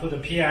amount to the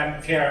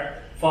PM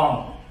Care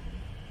Fund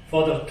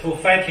to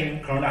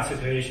fighting Corona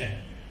situation.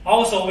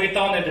 Also, we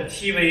donate the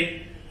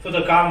TV to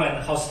the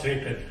government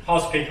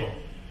hospital.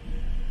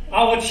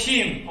 Our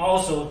team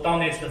also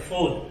donates the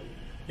food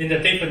in the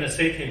different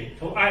city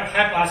to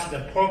help us,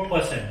 the poor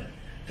person,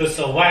 to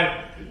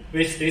survive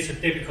with this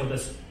difficult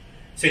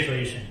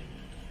situation.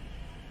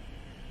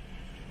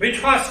 We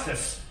trust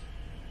this.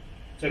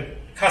 The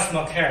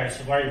customer care is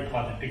very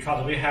important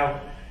because we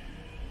have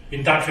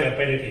industrial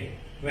ability,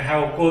 we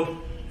have good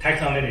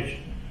technology,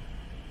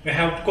 we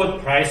have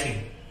good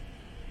pricing.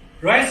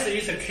 Rest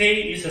is a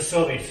key is a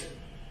service.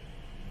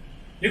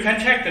 You can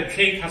check the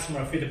key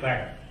customer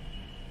feedback.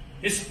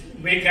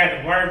 We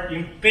get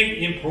very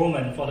big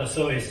improvement for the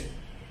service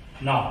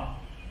now.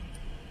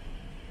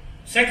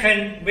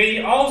 Second,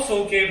 we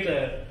also give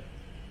the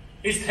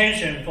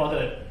extension for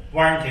the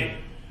warranty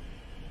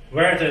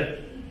where the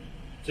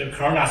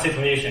Corona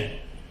situation.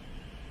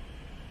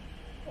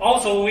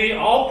 Also,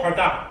 all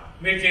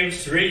product we give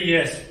 3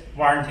 years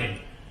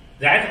warranty.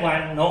 That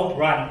one no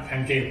brand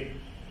can give.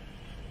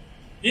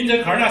 In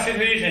the Corona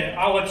situation,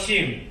 our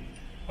team,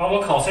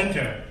 our call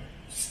center,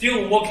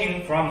 still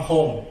working from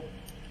home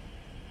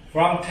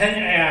from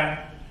 10 a.m.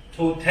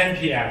 to 10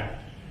 p.m.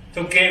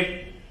 to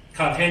give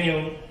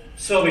continued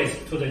service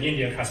to the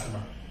Indian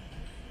customer.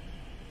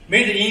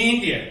 Made in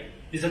India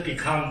is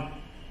become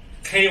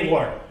key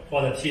word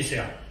for the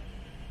TCL.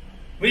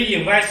 We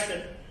invest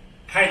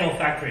panel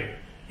factory.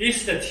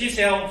 It's the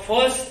TCL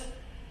first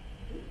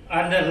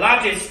and the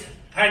largest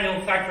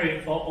panel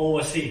factory for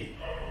overseas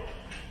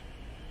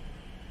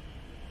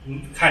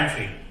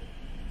country.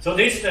 So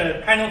this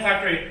panel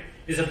factory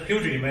is a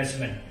huge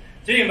investment.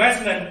 The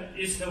investment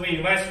is we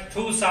invest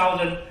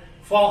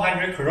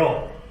 2,400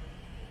 crore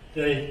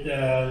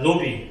the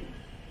rupee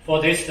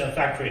for this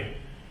factory.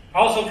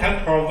 Also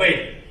can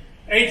provide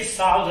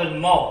 8,000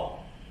 more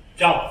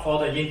jobs for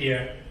the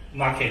India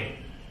market.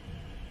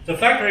 The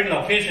factory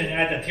location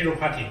at the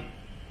Tirupati.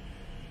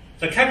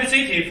 The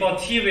capacity for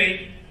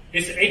TV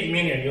is 8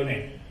 million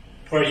units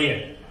per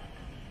year.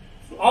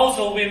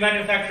 Also, we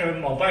manufacture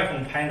mobile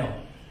phone panel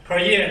per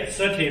year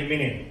 30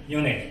 million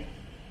units.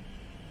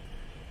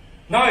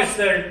 Now we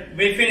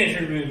finish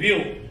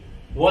review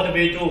what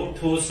we do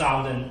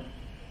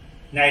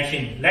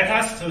 2019. Let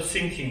us to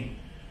thinking.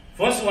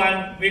 First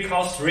one we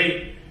call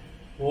 3.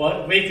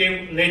 What we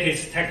give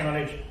latest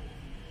technology.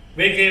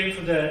 We give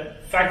to the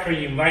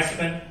factory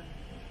investment.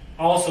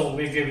 Also,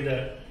 we give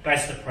the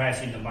best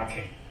price in the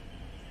market.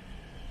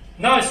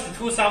 Now it's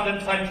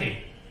 2020.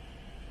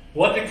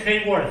 What the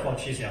key word for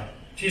TCL?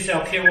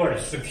 TCL keyword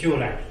is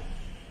QLED.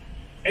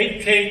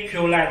 8K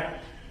QLED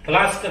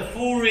plus the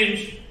full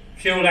range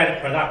QLED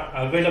product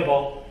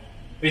available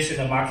within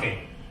the market.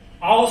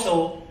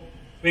 Also,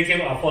 we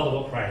give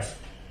affordable price.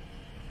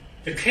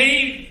 The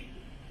key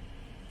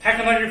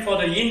technology for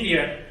the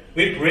India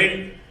we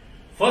bring.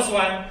 First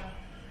one,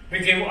 we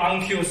give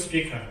on-cue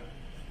speaker.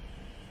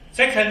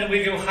 Second,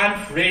 we give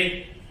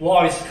hand-free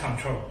voice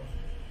control.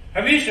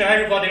 I wish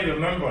everybody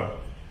remember,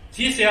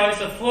 TCL is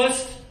the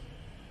first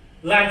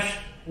launch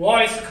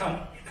voice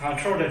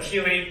control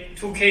TV,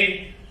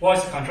 2K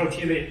voice control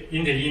TV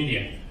in the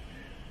India.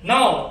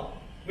 Now,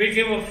 we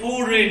give a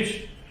full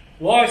range,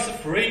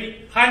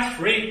 voice-free,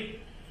 hands-free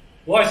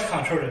voice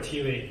control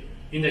TV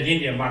in the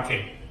Indian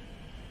market.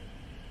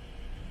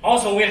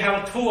 Also, we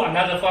have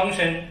another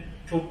function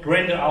to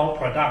bring our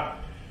product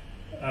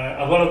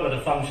available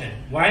the function.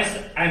 One is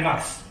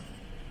IMAX,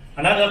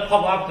 another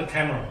pop-up the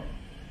camera.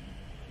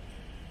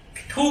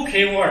 2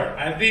 keyword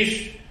I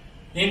wish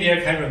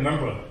India can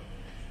remember.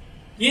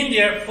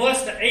 India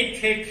first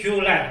 8K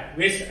QLED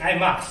with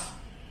IMAX.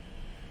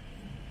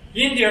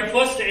 India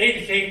first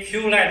 8K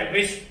QLED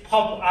with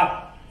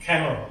pop-up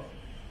camera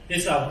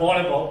is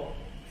available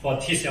for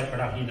TCL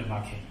product in the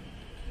market.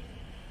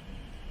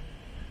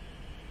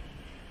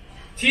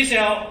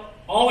 TCL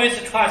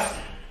always trust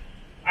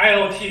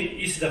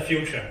IoT is the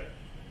future.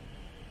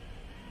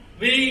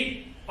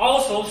 We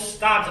also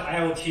start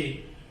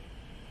IoT,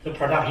 the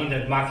product in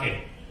the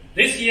market.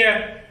 This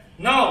year,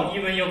 now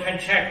even you can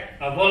check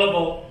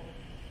available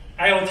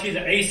IoT,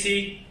 the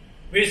AC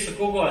with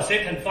Google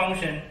Assistant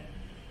function,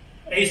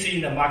 AC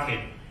in the market.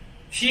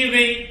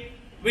 TV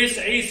with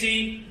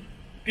AC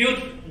built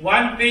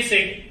one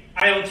basic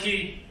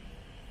IoT,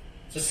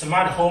 the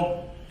smart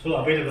home to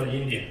available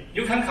in India.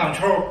 You can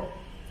control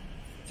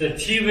the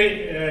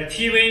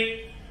TV.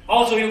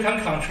 Also, you can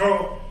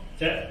control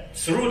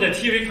through the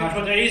TV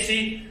control the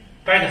AC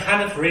by the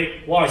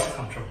hand-free voice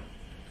control.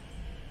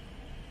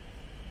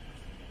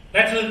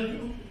 Let's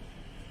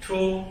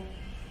to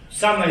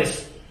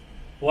summarize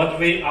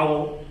what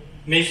our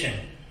mission.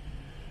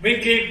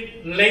 We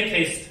give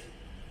latest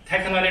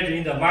technology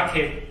in the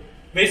market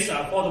with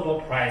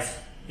affordable price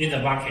in the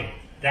market.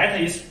 That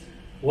is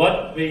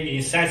what we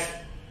insist.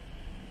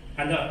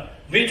 And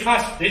we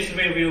trust this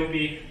way will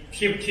be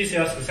keep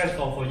TCL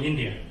successful for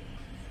India.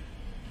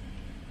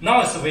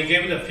 Now we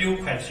give a few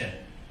questions.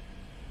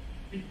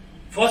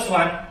 First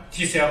one,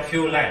 TCL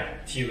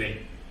QLED TV.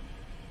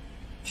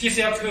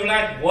 TCL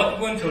QLED, what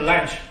we're going to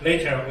launch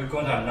later, we're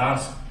going to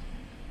announce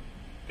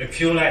the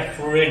QLED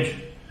full range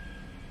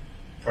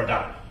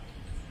product.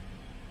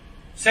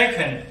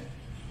 Second,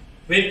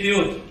 we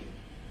build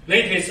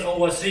latest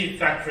overseas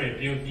factory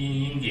built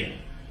in India.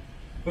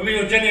 We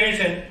will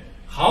generate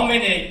how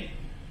many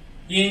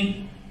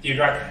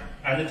indirect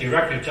and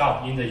direct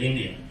job in the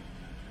India.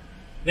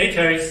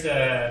 Later is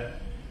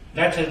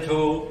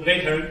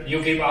later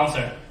you give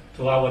answer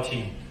to our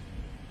team.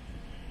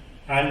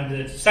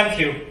 And thank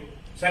you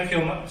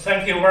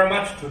very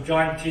much to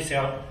join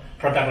TCL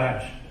product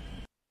launch.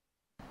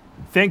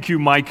 Thank you,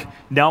 Mike.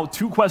 Now,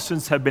 2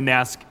 questions have been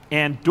asked,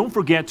 and don't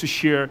forget to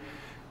share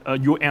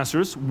your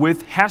answers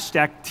with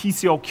hashtag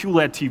TCL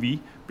QLED TV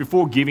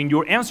before giving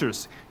your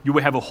answers. You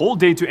will have a whole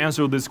day to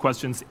answer these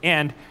questions,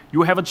 and you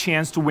will have a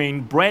chance to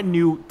win brand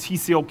new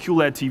TCL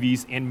QLED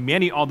TVs and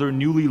many other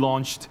newly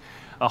launched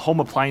home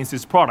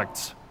appliances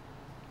products.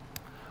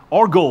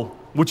 Our goal,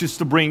 which is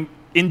to bring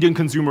Indian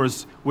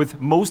consumers with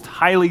most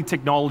highly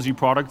technology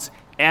products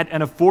at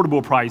an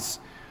affordable price,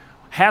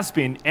 has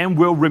been and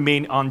will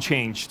remain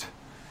unchanged.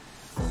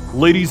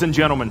 Ladies and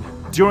gentlemen,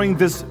 during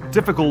this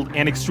difficult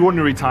and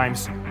extraordinary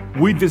times,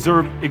 we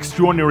deserve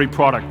extraordinary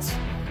products.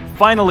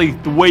 Finally,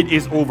 the wait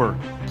is over.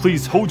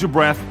 Please hold your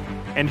breath,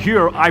 and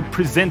here I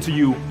present to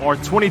you our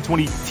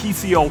 2020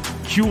 TCL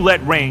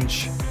QLED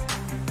range.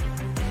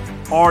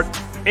 Our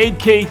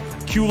 8K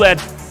QLED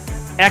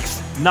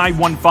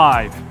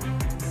X915.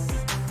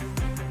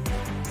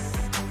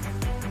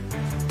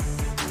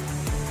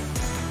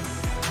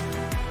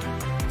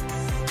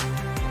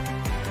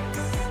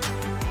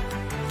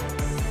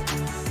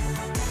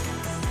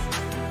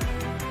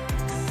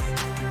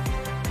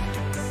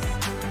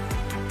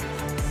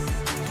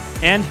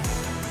 And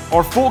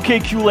our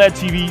 4K QLED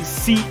TV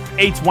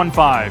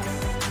C815.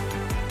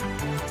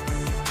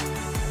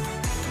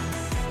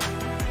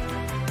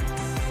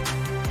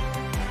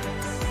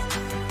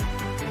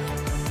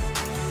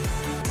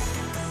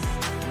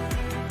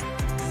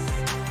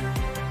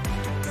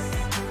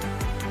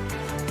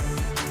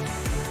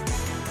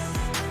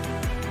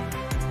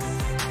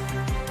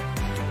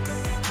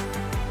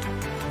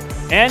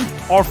 And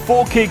our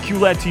 4K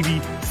QLED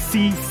TV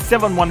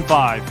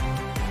C715.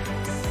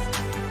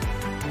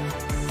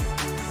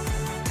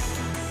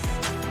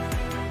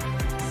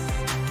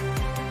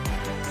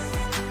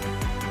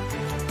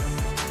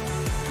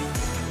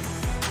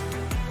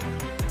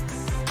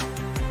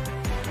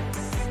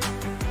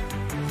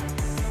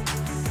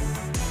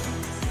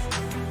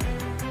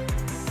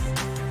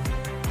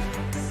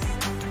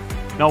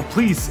 Now,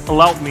 please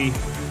allow me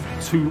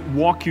to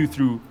walk you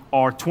through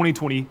our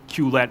 2020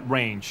 QLED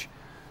range.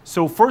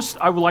 So first,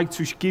 I would like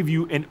to give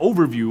you an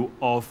overview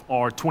of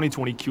our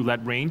 2020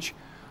 QLED range.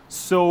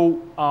 So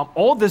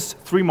all these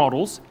 3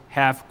 models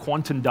have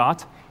quantum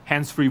dot,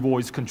 hands-free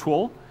voice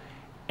control,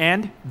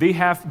 and they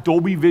have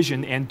Dolby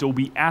Vision and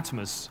Dolby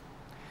Atmos.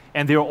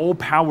 And they're all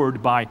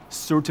powered by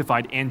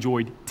certified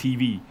Android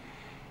TV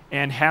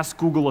and has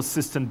Google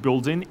Assistant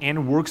built in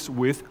and works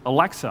with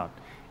Alexa.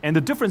 And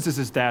the difference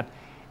is that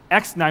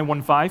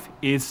X915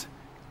 is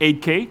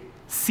 8K,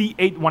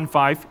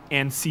 C815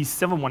 and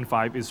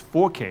C715 is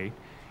 4K,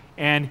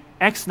 and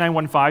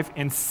X915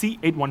 and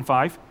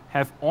C815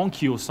 have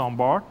on-cue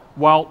soundbar,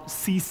 while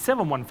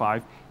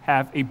C715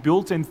 have a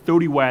built-in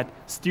 30-watt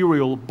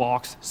stereo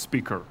box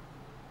speaker.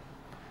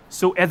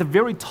 So at the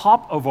very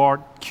top of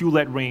our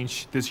QLED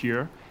range this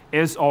year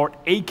is our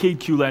 8K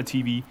QLED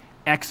TV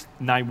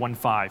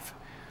X915.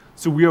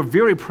 So we are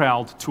very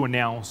proud to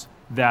announce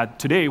that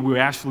today we're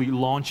actually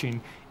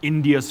launching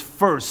India's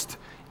first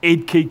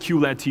 8K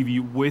QLED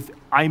TV with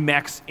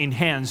IMAX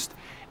enhanced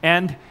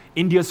and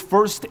India's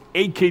first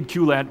 8K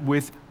QLED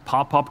with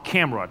pop-up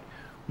camera.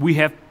 We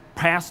have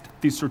passed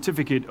the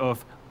certificate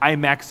of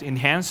IMAX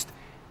enhanced,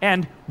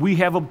 and we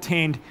have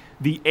obtained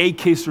the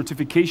 8K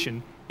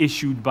certification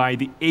issued by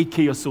the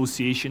 8K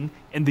Association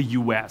in the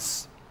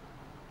US.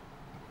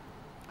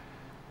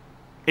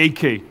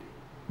 8K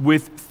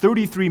with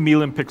 33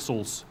 million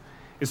pixels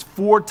is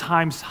 4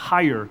 times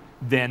higher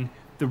than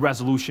the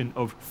resolution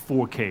of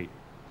 4K.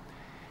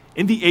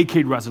 In the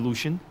 8K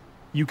resolution,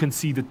 you can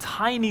see the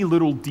tiny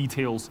little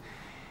details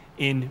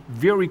in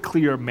very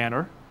clear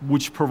manner,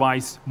 which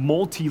provides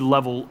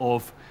multi-level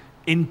of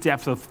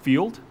in-depth of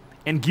field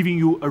and giving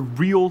you a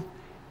real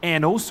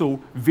and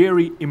also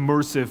very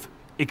immersive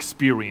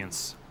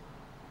experience.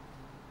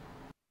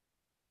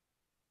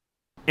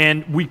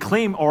 And we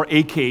claim our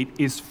 8K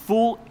is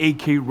full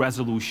 8K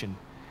resolution,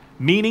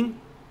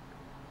 meaning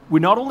we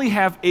not only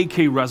have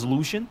 8K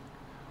resolution,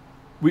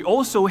 we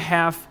also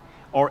have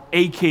our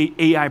 8K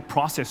AI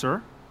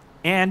processor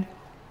and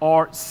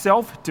our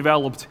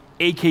self-developed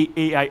 8K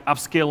AI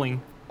upscaling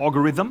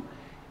algorithm,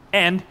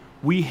 and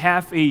we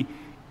have a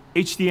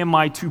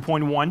HDMI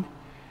 2.1,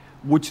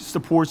 which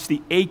supports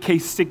the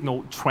 8K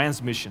signal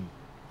transmission.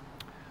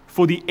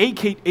 For the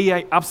 8K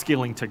AI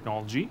upscaling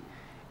technology,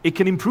 it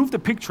can improve the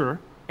picture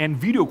and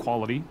video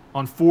quality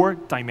on 4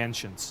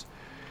 dimensions,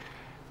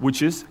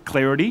 which is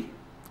clarity,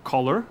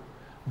 color,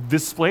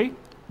 display,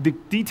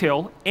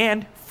 detail,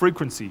 and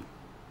frequency.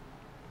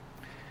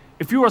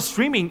 If you are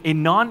streaming a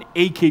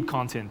non-8K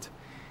content,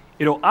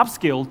 it'll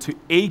upscale to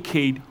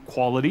 8K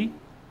quality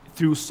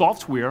through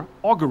software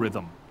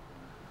algorithm.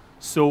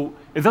 So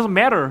it doesn't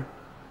matter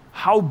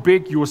how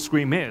big your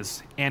screen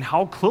is and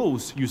how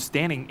close you're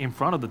standing in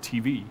front of the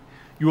TV,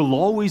 you will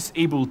always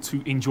able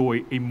to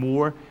enjoy a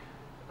more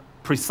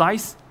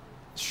precise,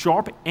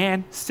 sharp,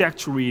 and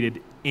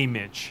saturated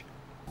image.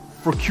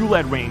 For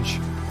QLED range,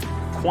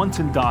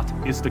 quantum dot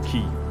is the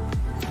key.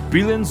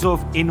 Billions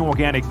of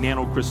inorganic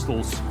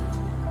nanocrystals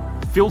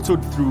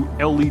filtered through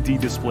LED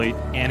display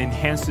and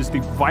enhances the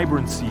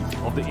vibrancy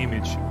of the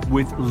image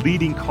with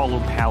leading color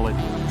palette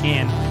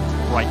and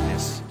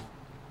brightness.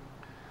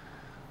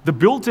 The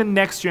built-in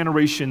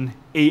next-generation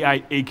AI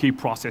 8K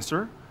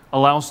processor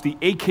allows the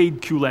 8K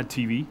QLED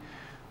TV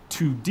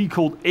to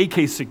decode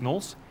 8K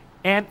signals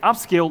and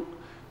upscale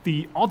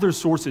the other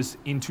sources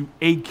into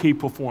 8K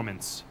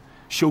performance,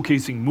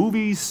 showcasing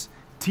movies,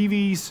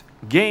 TVs,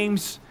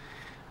 games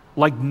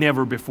like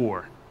never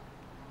before.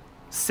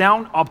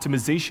 Sound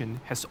optimization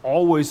has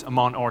always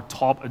among our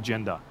top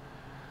agenda.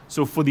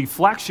 So for the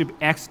flagship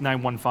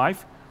X915,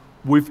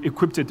 we've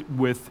equipped it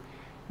with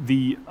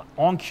the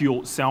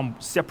Onkyo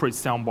separate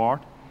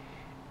soundbar,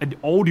 an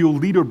audio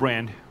leader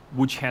brand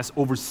which has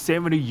over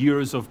 70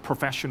 years of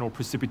professional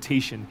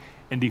precipitation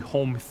in the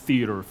home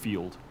theater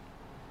field.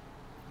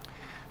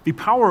 The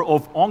power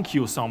of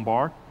Onkyo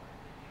soundbar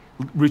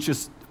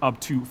reaches up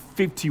to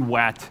 50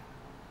 watt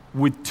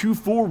with 2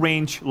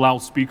 full-range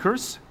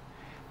loudspeakers,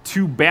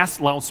 2 bass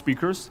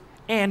loudspeakers,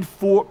 and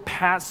 4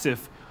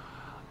 passive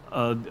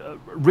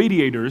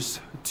radiators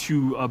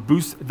to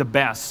boost the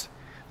bass.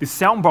 The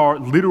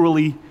soundbar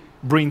literally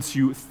brings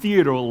you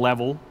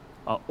theater-level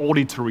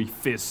auditory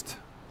feast.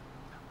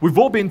 We've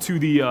all been to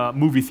the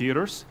movie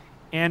theaters,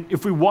 and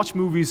if we watch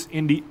movies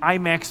in the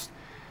IMAX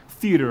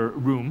theater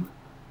room,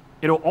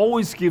 it'll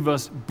always give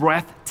us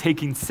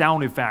breathtaking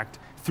sound effect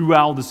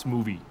throughout this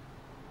movie.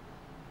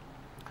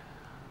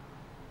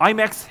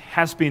 IMAX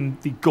has been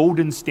the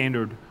golden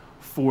standard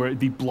for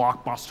the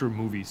blockbuster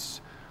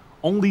movies.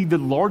 Only the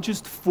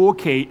largest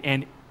 4K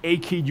and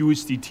 8K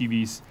UHD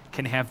TVs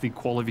can have the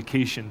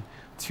qualification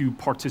to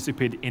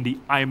participate in the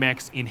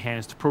IMAX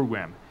Enhanced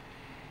program.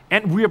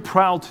 And we are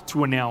proud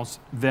to announce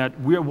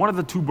that we are one of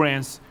the 2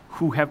 brands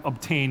who have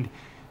obtained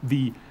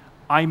the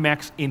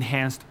IMAX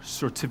Enhanced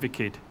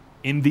certificate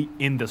in the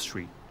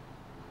industry.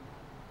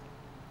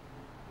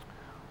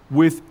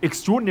 With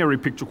extraordinary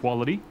picture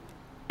quality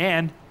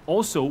and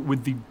also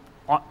with the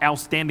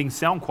outstanding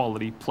sound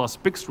quality plus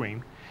big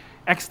screen,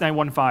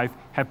 X915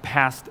 have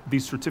passed the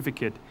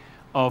certificate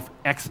of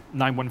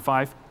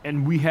X915,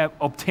 and we have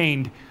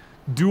obtained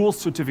dual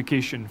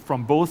certification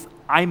from both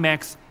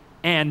IMAX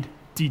and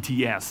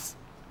DTS.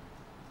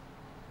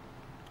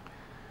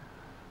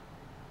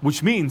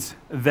 Which means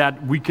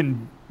that we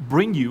can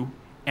bring you,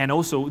 and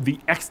also the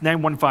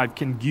X915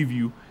 can give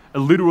you a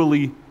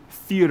literally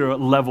theater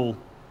level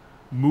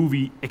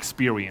movie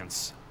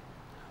experience.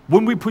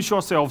 When we push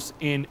ourselves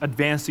in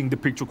advancing the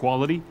picture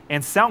quality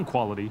and sound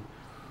quality,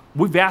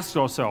 we've asked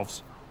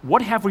ourselves,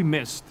 what have we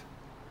missed?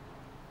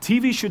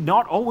 TV should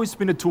not always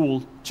be a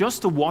tool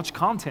just to watch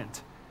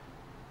content.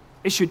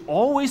 It should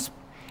always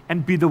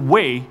and be the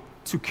way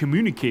to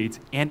communicate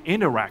and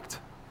interact.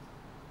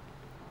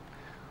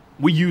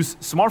 We use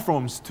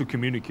smartphones to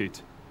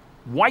communicate.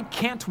 Why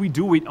can't we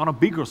do it on a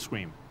bigger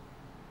screen?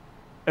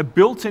 A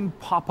built-in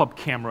pop-up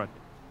camera.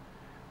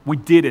 We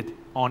did it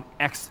on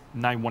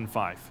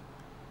X915.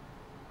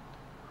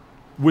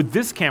 With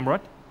this camera,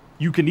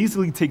 you can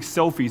easily take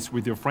selfies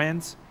with your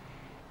friends,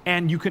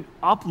 and you can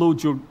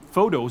upload your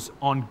photos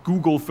on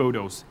Google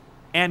Photos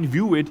and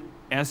view it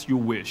as you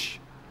wish.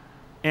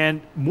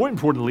 And more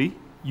importantly,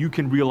 you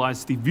can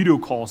realize the video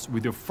calls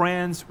with your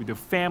friends, with your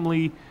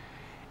family,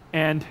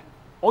 and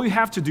all you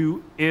have to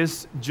do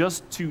is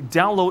just to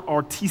download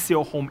our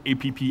TCL Home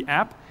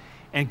app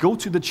and go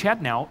to the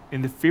chat now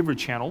in the favorite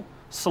channel,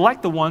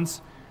 select the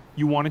ones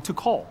you wanted to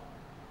call.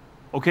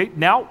 Okay,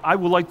 now I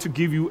would like to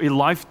give you a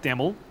live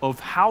demo of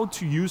how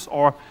to use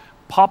our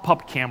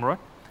pop-up camera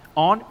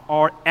on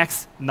our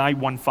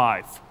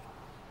X915.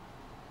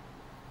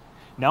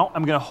 Now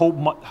I'm going to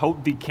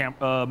hold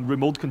the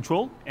remote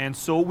control, and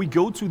so we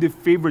go to the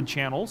favorite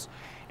channels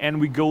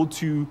and we go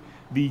to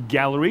the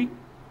gallery.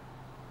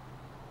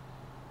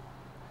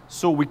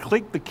 So we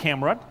click the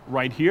camera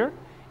right here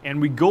and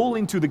we go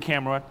into the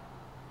camera.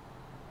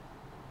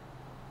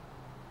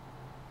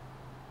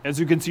 As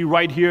you can see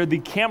right here, the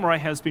camera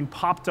has been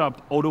popped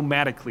up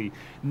automatically.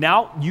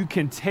 Now you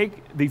can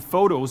take the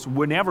photos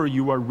whenever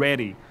you are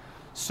ready.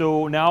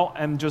 So now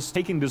I'm just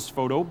taking this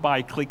photo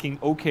by clicking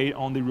OK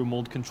on the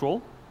remote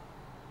control.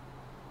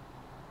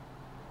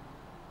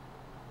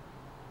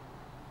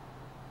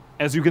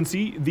 As you can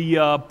see,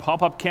 the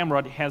pop-up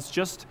camera has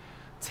just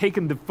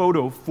taken the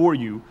photo for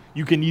you.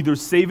 You can either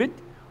save it,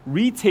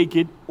 retake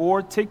it,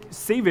 or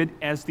save it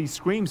as the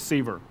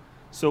screensaver.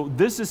 So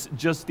this is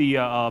just the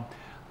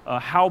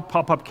how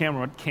pop-up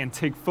camera can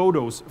take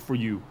photos for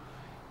you.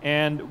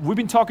 And we've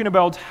been talking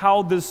about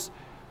how this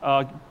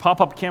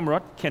pop-up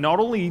camera can not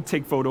only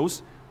take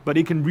photos, but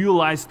it can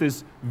realize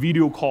this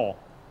video call.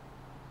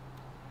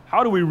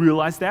 How do we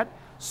realize that?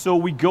 So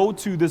we go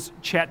to this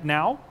chat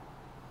now.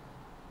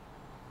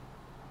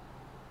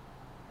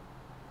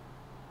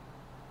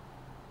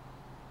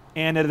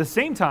 And at the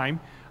same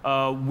time,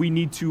 we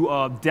need to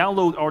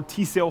download our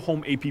TCL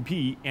Home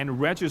app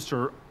and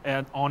register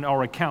on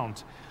our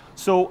account.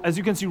 So as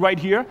you can see right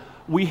here,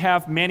 we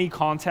have many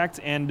contacts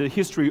and the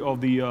history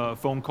of the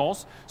phone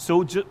calls.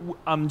 So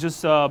I'm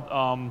just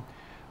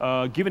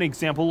give an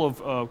example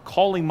of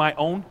calling my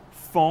own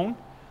phone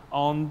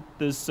on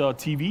this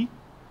TV.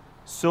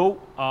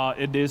 So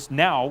it is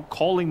now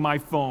calling my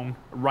phone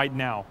right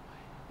now.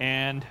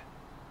 And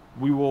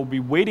we will be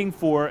waiting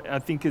for, I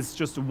think it's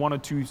just 1 or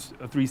 2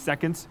 or 3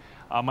 seconds.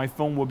 My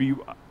phone will be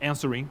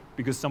answering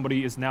because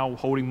somebody is now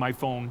holding my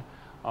phone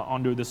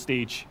under the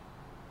stage.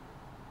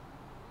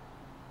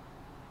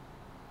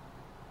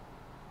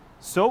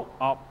 So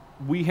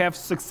we have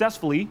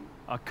successfully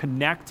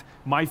connect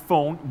my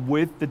phone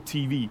with the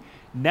TV.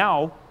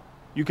 Now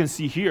you can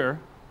see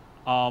here,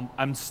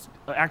 I'm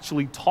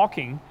actually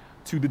talking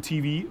to the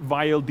TV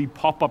via the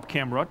pop-up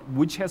camera,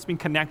 which has been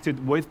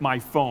connected with my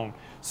phone.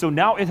 So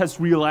now it has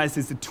realized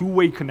it's a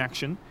two-way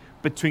connection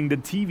between the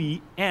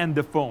TV and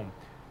the phone.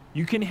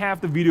 You can have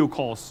the video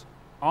calls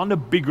on the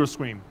bigger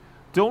screen.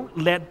 Don't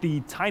let the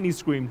tiny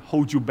screen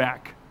hold you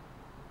back.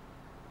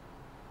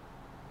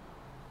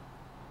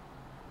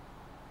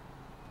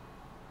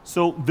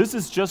 So this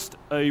is just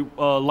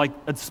like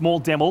a small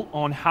demo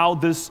on how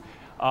this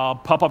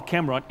pop-up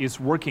camera is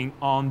working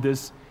on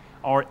this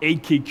our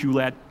 8K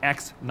QLED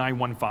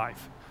X915.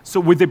 So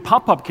with the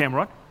pop-up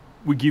camera,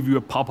 we give you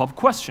a pop-up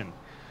question.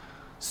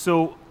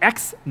 So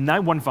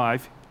X915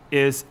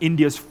 is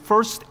India's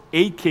first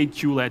 8K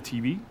QLED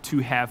TV to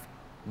have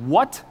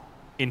what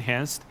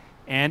enhanced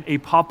and a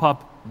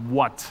pop-up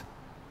what.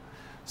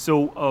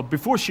 So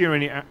before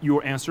sharing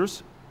your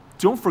answers,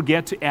 don't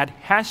forget to add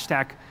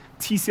hashtag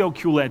TCL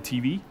QLED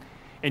TV,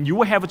 and you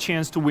will have a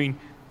chance to win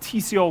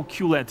TCL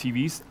QLED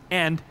TVs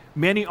and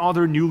many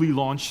other newly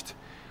launched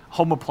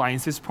home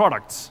appliances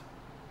products.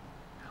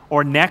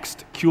 Our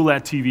next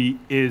QLED TV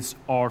is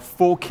our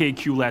 4K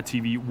QLED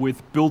TV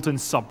with built-in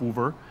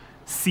subwoofer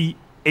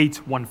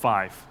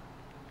C815.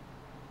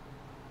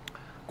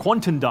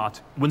 Quantum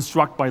dot, when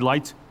struck by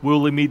light,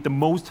 will emit the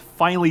most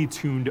finely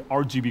tuned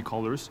RGB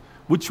colors,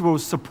 which will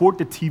support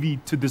the TV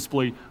to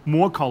display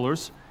more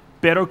colors,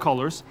 better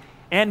colors,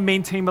 and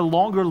maintain a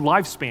longer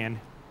lifespan,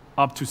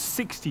 up to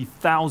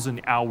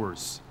 60,000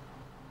 hours.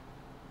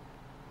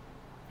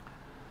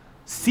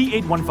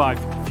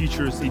 C815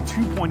 features a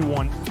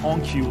 2.1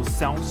 on-cue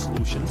sound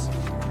solutions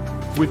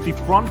with the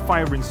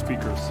front-firing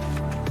speakers,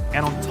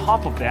 and on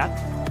top of that,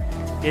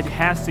 it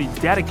has a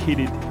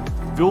dedicated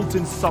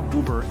built-in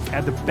subwoofer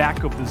at the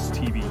back of this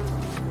TV.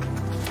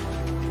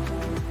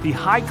 The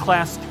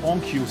high-class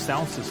on-cue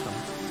sound system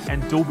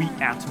and Dolby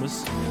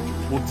Atmos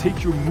will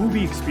take your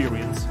movie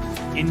experience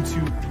into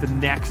the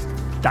next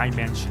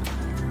dimension.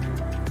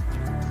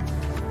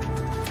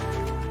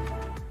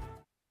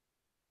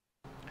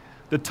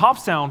 The top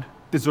sound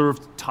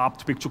deserves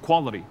top picture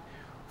quality.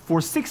 For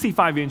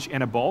 65-inch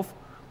and above,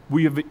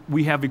 we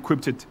have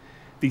equipped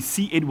the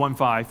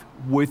C815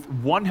 with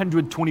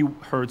 120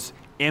 Hz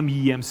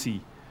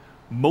MEMC,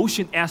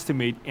 motion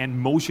estimate and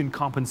motion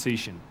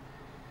compensation,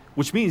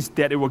 which means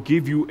that it will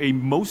give you a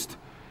most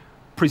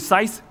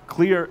precise,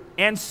 clear,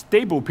 and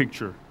stable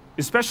picture,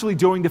 especially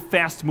during the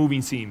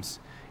fast-moving scenes.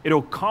 It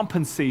will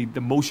compensate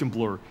the motion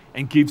blur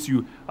and gives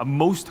you a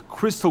most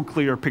crystal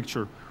clear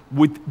picture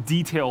with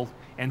detailed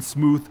and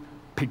smooth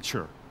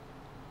picture.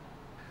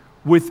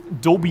 With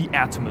Dolby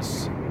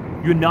Atmos,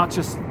 you're not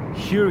just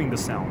hearing the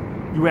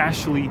sound, you're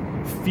actually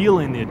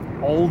feeling it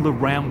all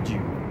around you,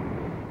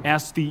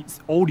 as the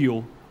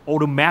audio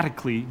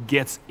automatically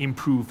gets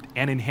improved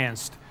and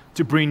enhanced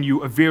to bring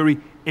you a very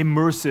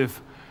immersive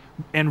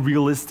and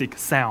realistic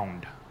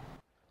sound.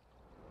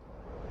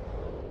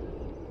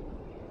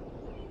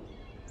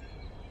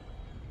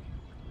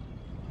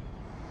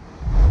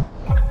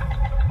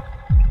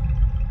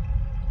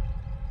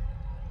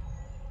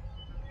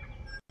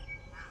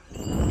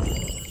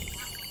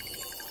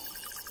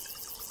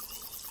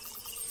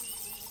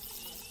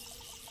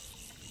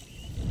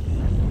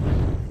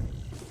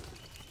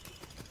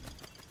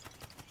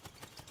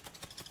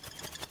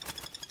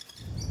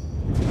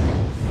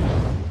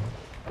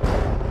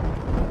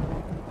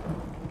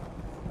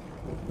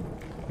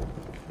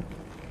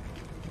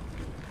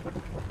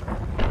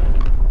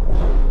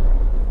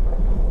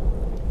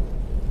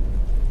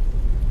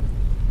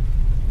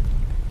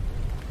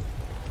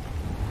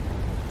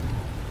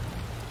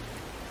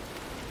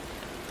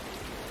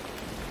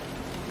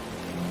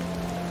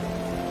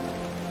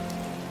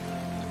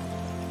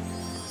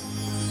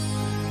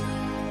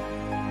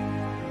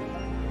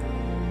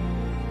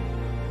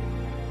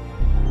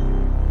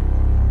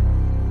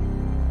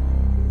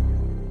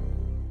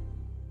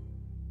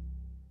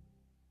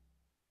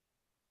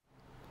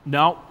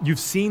 Now, you've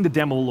seen the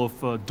demo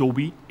of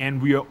Dolby, and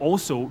we are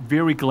also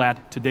very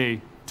glad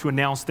today to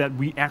announce that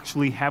we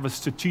actually have a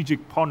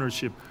strategic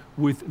partnership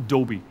with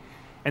Dolby.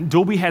 And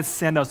Dolby has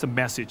sent us a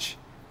message.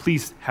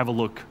 Please have a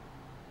look.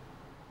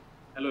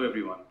 Hello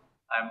everyone,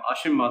 I'm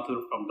Ashim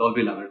Mathur from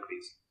Dolby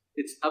Laboratories.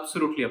 It's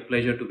absolutely a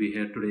pleasure to be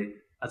here today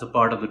as a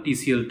part of the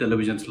TCL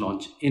Television's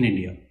launch in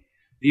India.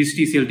 These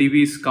TCL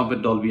TVs come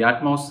with Dolby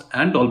Atmos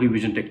and Dolby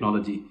Vision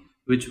technology,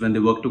 which when they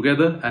work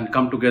together and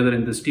come together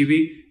in this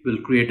TV will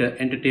create an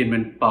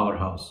entertainment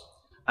powerhouse.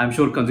 I'm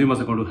sure consumers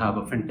are going to have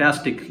a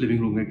fantastic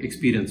living room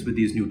experience with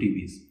these new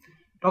TVs.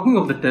 Talking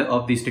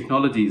of these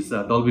technologies,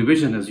 Dolby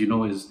Vision, as you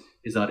know, is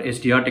our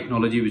HDR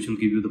technology, which will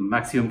give you the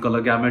maximum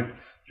color gamut,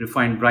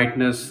 refined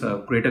brightness,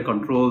 greater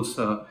controls,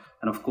 and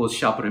of course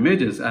sharper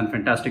images and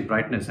fantastic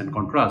brightness and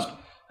contrast.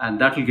 And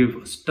that will give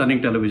a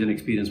stunning television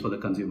experience for the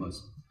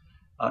consumers.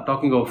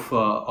 Talking of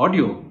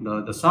audio,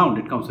 the sound,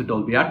 it comes with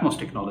Dolby Atmos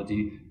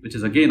technology, which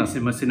is again a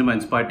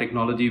cinema-inspired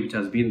technology which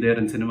has been there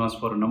in cinemas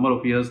for a number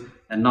of years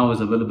and now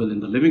is available in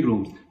the living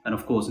rooms and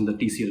of course in the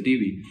TCL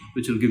TV,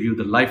 which will give you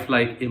the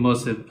lifelike,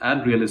 immersive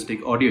and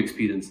realistic audio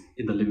experience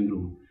in the living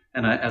room.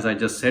 And as I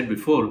just said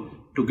before,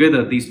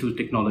 together these two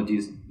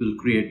technologies will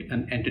create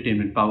an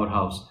entertainment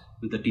powerhouse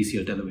with the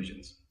TCL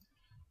televisions.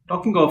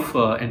 Talking of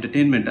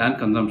entertainment and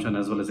consumption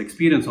as well as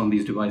experience on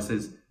these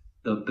devices,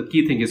 the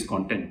key thing is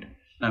content.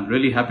 I'm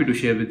really happy to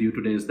share with you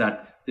today is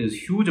that there's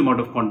huge amount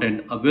of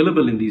content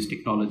available in these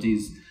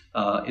technologies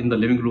in the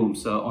living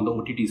rooms on the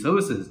OTT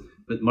services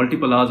with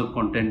multiple hours of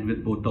content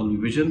with both Dolby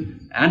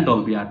Vision and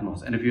Dolby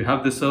Atmos. And if you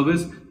have this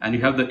service and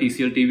you have the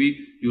TCL TV,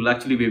 you'll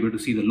actually be able to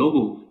see the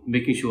logo,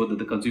 making sure that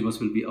the consumers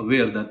will be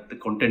aware that the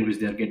content which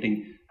they are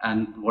getting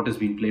and what is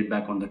being played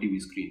back on the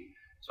TV screen.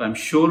 So I'm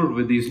sure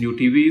with these new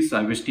TVs,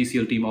 I wish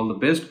TCL team all the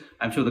best.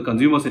 I'm sure the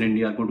consumers in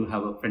India are going to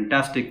have a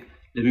fantastic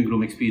living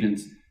room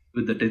experience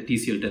with the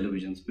TCL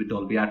televisions, with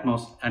Dolby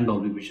Atmos and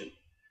Dolby Vision.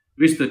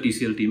 Wish the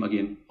TCL team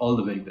again all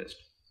the very best.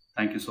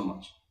 Thank you so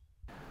much.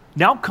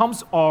 Now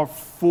comes our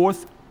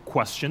fourth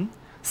question.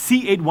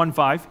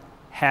 C815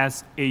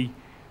 has a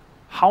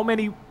how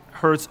many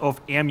hertz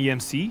of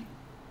MEMC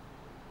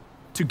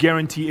to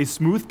guarantee a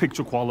smooth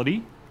picture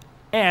quality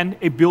and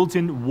a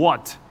built-in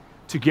watt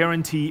to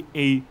guarantee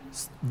a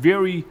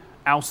very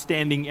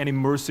outstanding and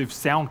immersive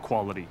sound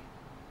quality.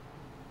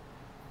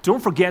 Don't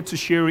forget to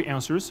share your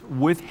answers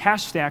with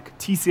hashtag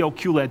TCL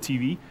QLED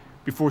TV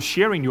before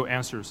sharing your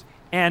answers,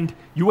 and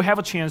you will have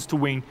a chance to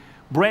win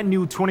brand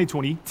new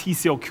 2020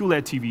 TCL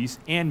QLED TVs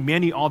and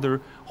many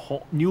other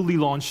newly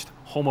launched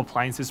home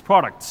appliances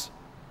products.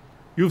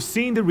 You've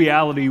seen the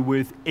reality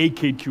with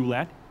 8K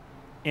QLED,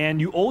 and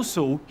you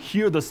also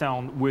hear the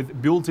sound with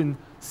built-in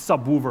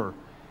subwoofer.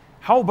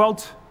 How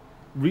about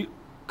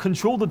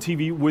control the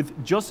TV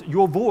with just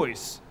your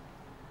voice?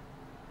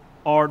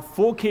 Our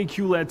 4K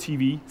QLED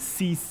TV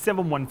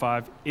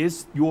C715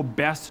 is your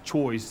best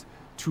choice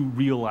to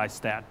realize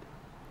that.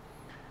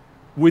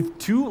 With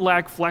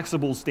 2-leg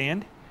flexible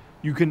stand,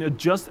 you can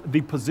adjust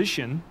the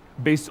position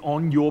based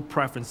on your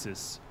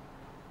preferences.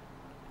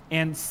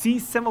 And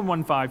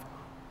C715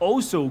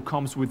 also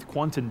comes with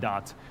Quantum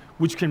Dot,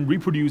 which can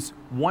reproduce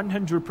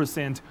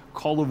 100%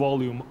 color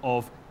volume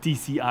of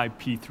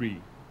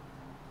DCI-P3.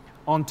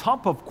 On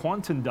top of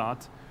Quantum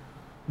Dot,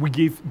 we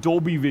give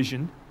Dolby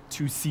Vision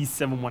to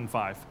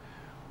C715,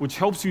 which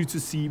helps you to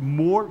see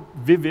more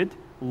vivid,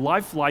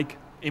 lifelike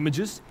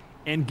images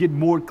and get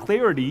more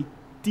clarity,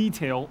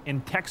 detail,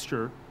 and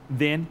texture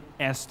than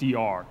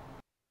SDR.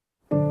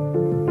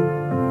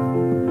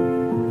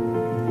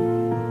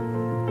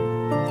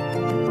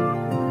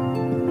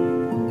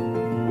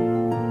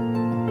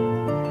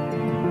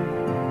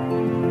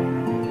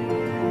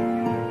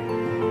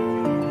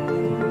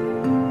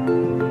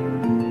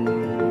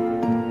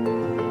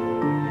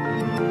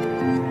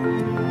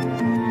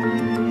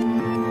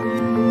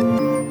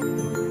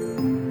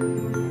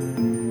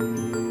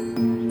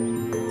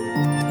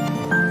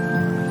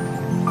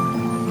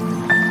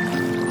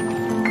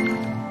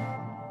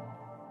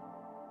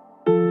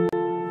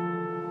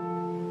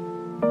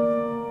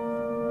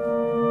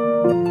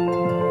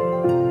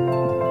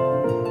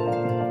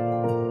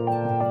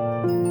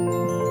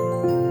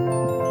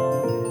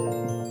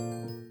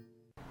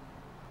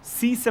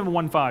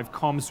 C715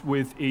 comes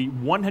with a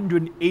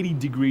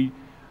 180-degree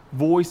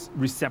voice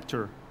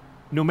receptor.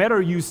 No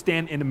matter you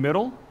stand in the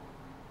middle,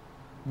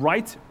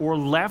 right or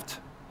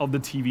left of the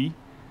TV,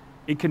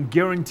 it can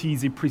guarantee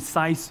a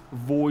precise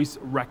voice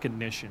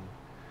recognition.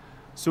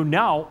 So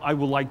now I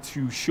would like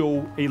to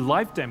show a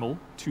live demo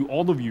to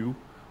all of you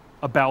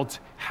about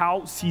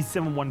how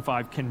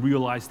C715 can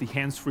realize the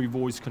hands-free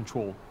voice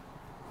control.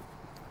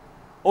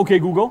 Okay,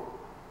 Google,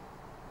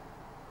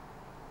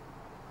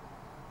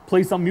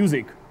 play some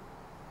music.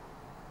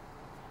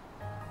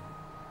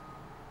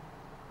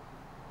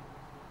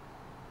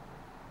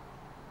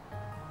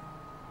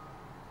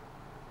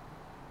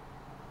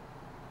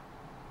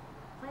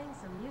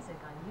 Some music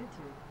on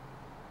YouTube.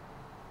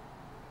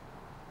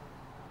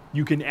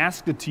 You can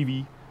ask the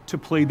TV to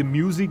play the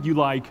music you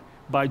like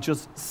by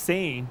just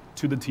saying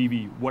to the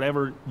TV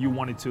whatever you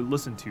wanted to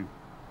listen to.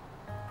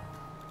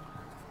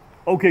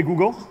 Okay,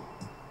 Google.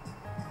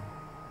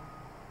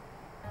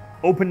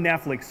 Open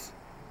Netflix.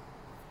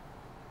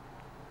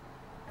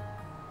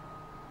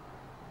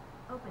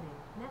 Opening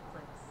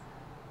Netflix.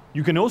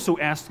 You can also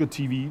ask the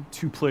TV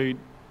to play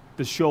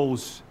the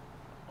shows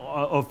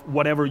of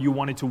whatever you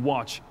wanted to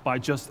watch by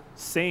just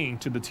saying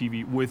to the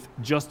TV with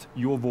just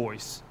your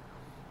voice.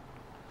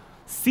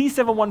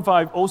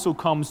 C715 also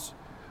comes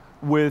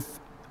with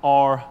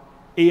our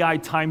AI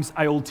times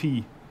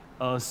IoT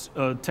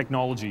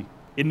technology.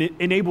 It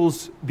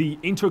enables the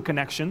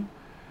interconnection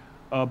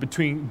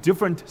between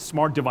different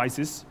smart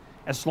devices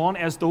as long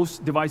as those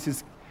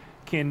devices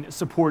can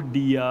support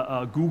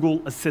the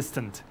Google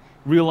Assistant,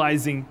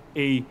 realizing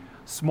a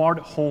smart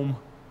home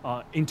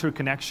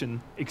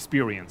interconnection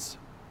experience.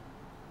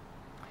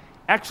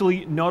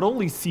 Actually, not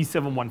only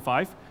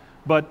C715,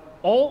 but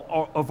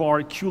all of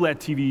our QLED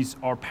TVs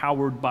are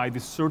powered by the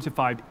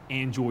certified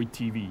Android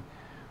TV.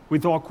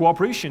 With our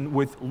cooperation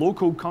with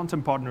local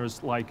content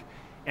partners like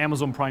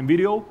Amazon Prime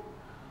Video,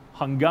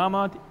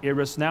 Hungama,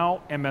 Ares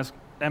Now,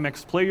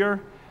 MX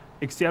Player,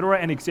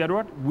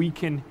 etc., we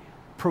can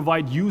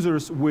provide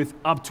users with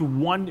up to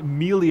 1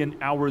 million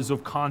hours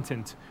of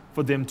content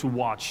for them to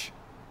watch.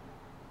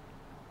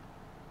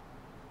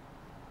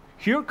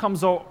 Here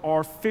comes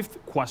our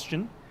fifth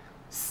question.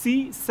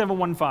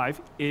 C715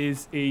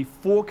 is a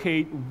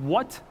 4K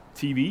what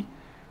TV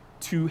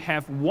to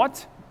have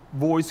what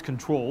voice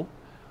control?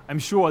 I'm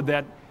sure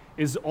that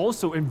is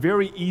also a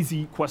very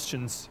easy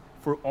questions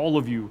for all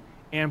of you.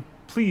 And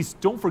please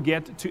don't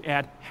forget to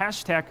add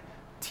hashtag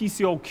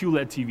TCL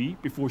QLED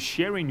TV before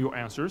sharing your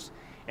answers.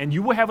 And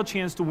you will have a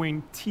chance to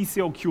win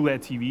TCL QLED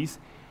TVs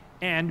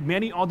and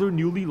many other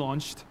newly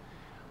launched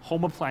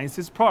home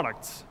appliances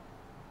products.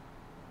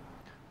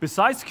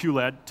 Besides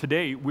QLED,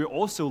 today we're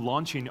also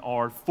launching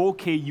our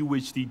 4K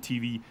UHD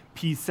TV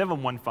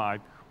P715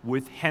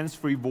 with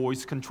hands-free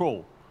voice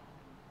control.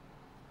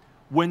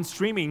 When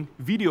streaming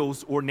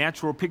videos or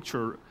natural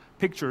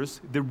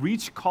pictures, the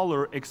rich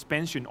color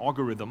expansion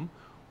algorithm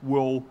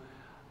will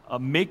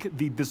make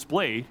the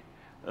display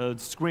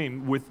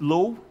screen with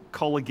low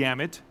color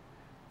gamut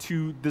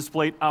to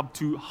display up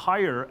to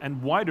higher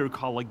and wider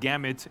color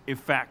gamut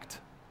effect.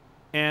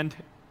 And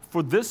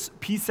for this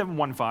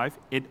P715,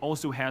 it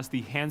also has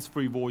the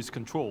hands-free voice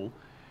control.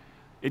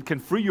 It can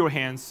free your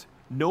hands,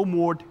 no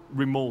more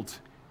remote.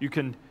 You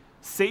can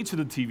say to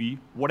the TV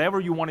whatever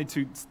you wanted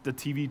the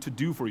TV to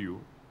do for you,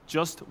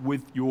 just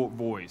with your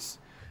voice.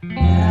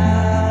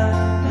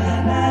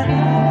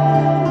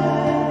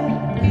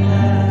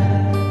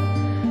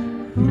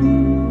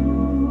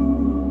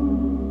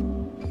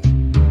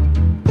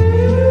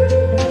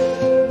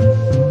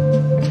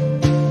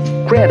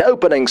 Grand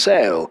opening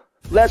sale.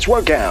 Let's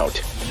work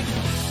out.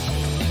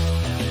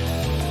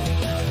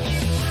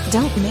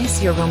 Don't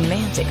miss your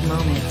romantic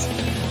moment.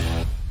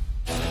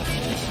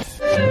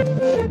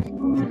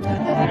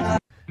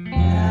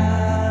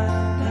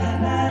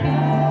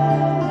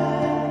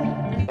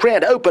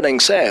 Grand opening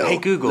sale. Hey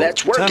Google,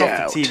 let's work turn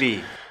out. off the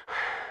TV.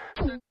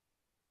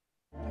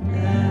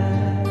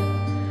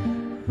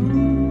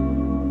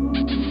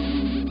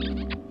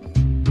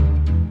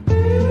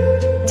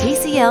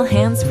 TCL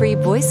hands-free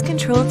voice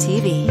control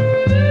TV.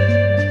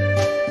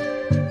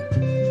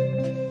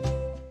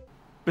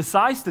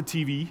 Besides the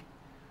TV,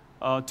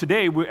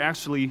 today we're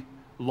actually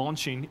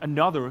launching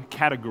another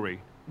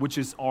category, which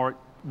is our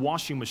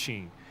washing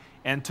machine.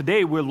 And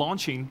today we're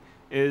launching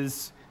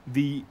is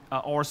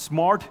our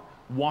smart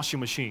washing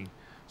machine.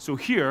 So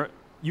here,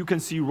 you can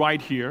see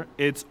right here,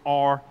 it's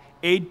our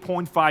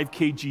 8.5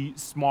 kg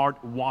smart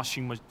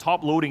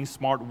top-loading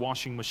smart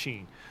washing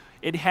machine.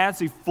 It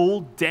has a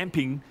full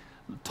damping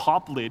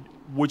top lid,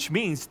 which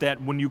means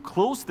that when you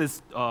close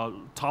this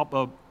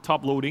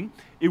top loading,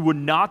 it will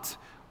not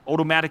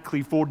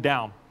automatically fall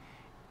down,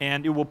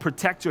 and it will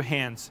protect your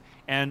hands.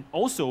 And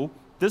also,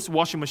 this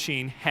washing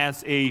machine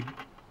has a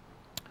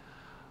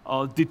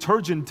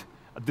detergent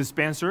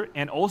dispenser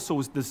and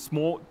also the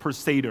small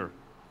pursator,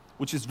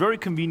 which is very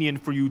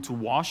convenient for you to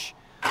wash.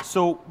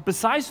 So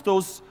besides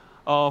those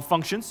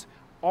functions,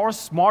 our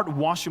smart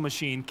washing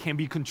machine can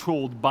be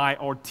controlled by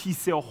our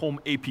TCL Home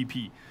app.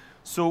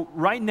 So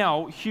right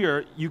now,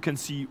 here you can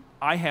see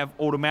I have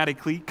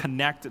automatically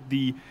connected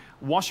the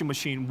washing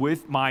machine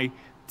with my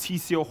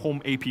TCL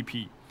Home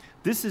app.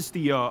 This is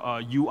the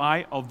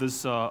UI of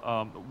this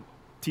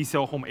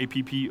TCL Home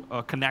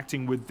app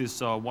connecting with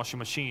this washing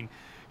machine.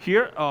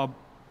 Here,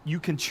 you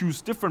can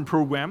choose different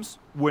programs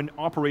when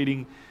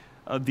operating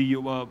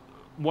the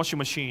washing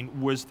machine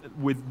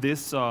with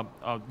this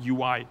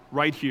UI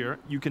right here.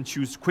 You can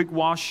choose quick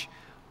wash,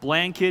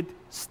 blanket,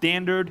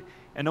 standard,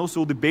 and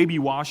also the baby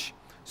wash.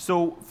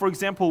 So, for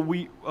example,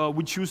 we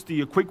choose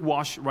the quick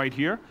wash right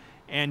here,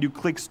 and you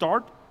click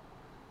start.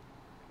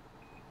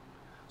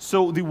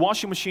 So the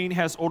washing machine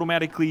has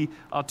automatically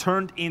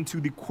turned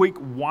into the quick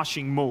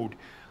washing mode.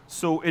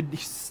 So it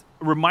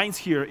reminds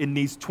here it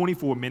needs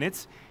 24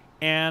 minutes.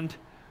 And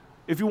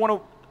if you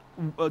want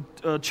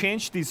to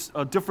change this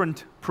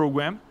different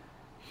program,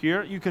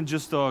 here you can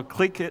just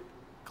click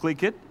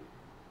it.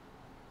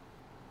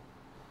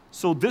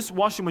 So this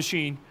washing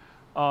machine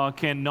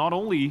can not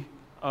only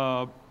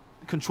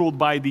controlled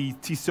by the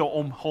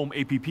TCL Home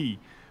app,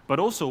 but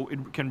also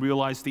it can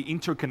realize the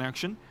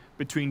interconnection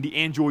between the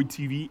Android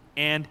TV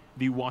and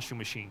the washing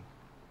machine.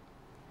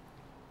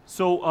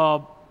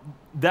 So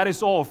that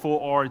is all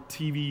for our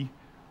TV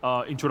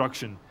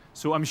introduction.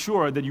 So I'm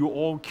sure that you're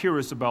all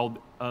curious about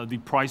the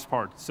price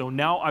part. So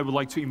now I would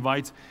like to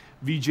invite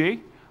Vijay,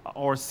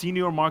 our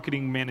Senior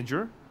Marketing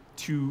Manager,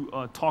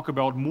 to talk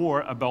about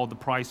more about the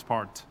price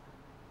part.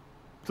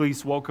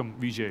 Please welcome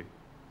Vijay.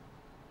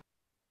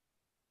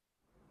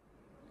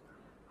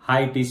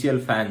 Hi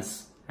TCL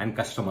fans and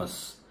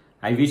customers.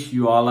 I wish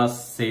you all are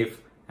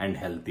safe and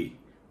healthy.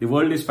 The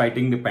world is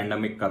fighting the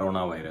pandemic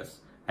coronavirus.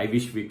 I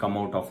wish we come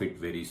out of it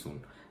very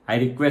soon. I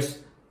request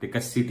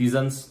the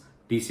citizens,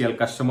 TCL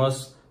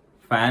customers,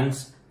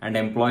 fans and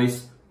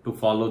employees to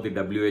follow the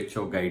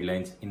WHO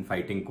guidelines in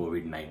fighting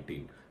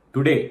COVID-19.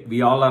 Today,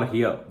 we all are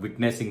here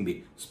witnessing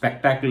the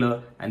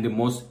spectacular and the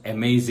most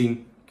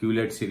amazing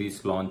QLED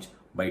series launch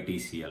by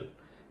TCL.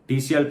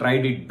 TCL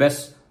tried its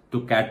best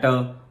to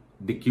cater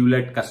the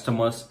QLED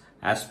customers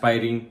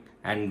aspiring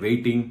and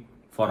waiting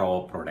for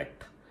our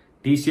product.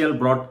 TCL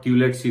brought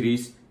QLED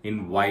series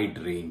in wide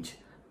range.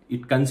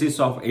 It consists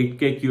of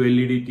 8K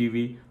QLED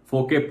TV,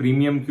 4K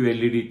premium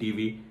QLED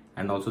TV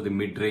and also the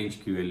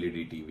mid-range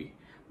QLED TV.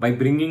 By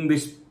bringing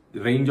this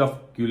range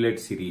of QLED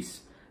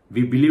series,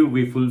 we believe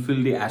we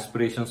fulfill the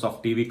aspirations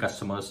of TV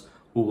customers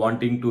who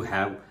wanting to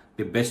have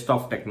the best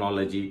of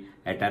technology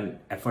at an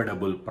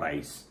affordable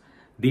price.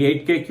 The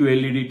 8K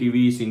QLED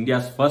TV is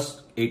India's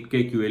first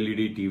 8K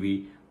QLED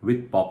TV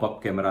with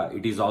pop-up camera.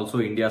 It is also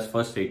India's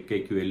first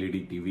 8K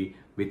QLED TV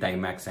with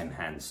IMAX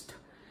enhanced.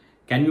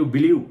 Can you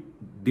believe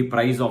the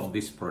price of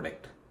this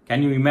product?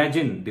 Can you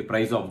imagine the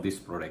price of this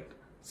product?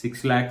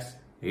 6 lakhs,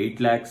 8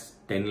 lakhs,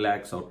 10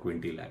 lakhs or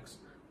 20 lakhs?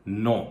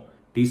 No,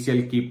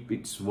 TCL keep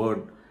its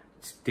word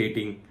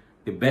stating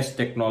the best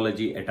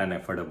technology at an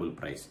affordable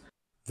price.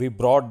 We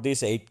brought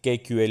this 8K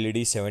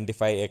QLED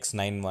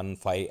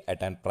 75x915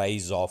 at a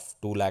price of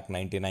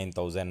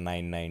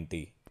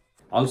 2,99,990.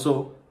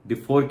 Also, the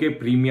 4K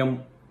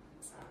premium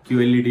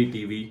QLED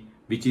TV,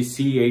 which is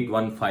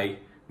C815,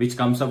 which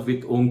comes up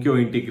with Onkyo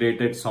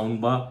integrated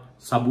soundbar,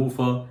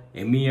 subwoofer,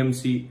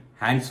 MEMC,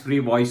 hands-free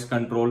voice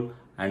control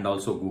and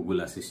also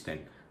Google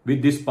Assistant.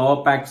 With this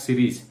power pack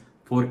series,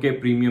 4K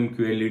premium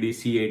QLED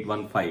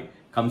C815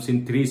 comes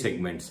in 3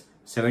 segments,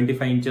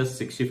 75 inches,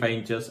 65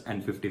 inches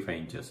and 55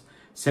 inches.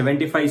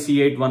 75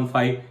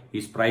 C815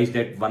 is priced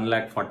at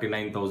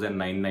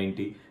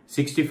 1,49,990,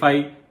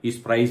 65 is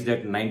priced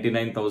at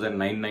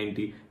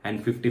 99,990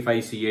 and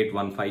 55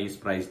 C815 is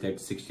priced at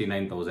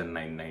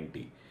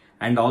 69,990.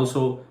 And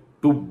also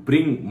to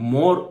bring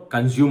more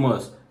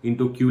consumers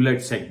into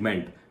QLED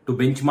segment, to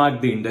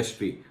benchmark the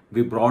industry,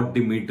 we brought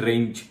the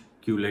mid-range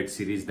QLED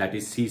series, that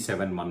is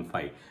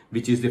C715,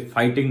 which is the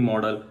fighting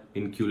model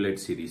in QLED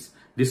series.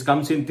 This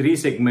comes in 3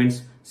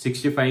 segments,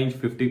 65 inch,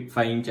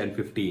 55 inch and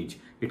 50 inch.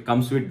 It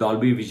comes with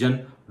Dolby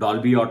Vision,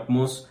 Dolby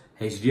Atmos,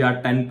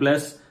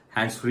 HDR10+,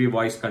 hands-free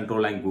voice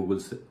control and Google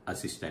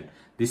Assistant.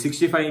 The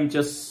 65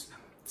 inches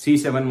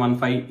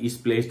C715 is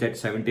placed at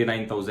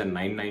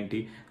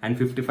 79,990 and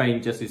 55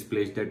 inches is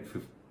placed at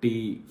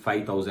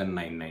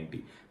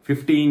 55,990.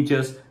 50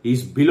 inches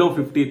is below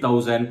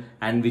 50,000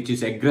 and which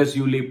is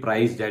aggressively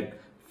priced at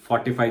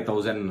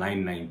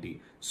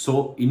 45,990.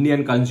 So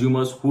Indian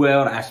consumers who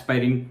are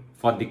aspiring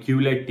for the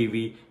QLED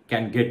TV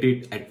can get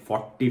it at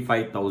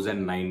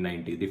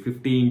 45,990. The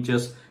 50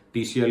 inches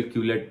TCL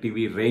QLED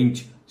TV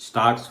range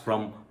starts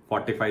from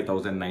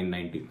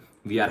 45,990.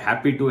 We are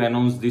happy to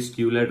announce this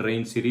QLED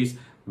range series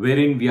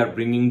wherein we are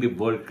bringing the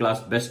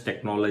world-class best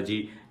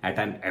technology at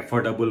an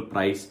affordable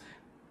price,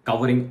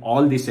 covering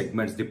all the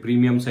segments, the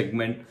premium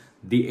segment,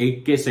 the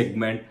 8K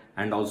segment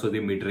and also the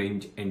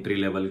mid-range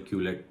entry-level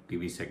QLED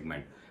TV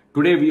segment.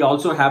 Today we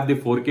also have the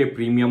 4K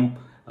premium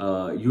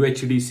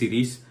UHD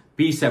series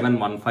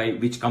P715,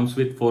 which comes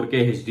with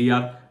 4K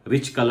HDR,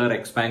 rich color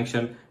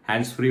expansion,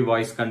 hands-free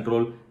voice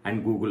control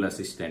and Google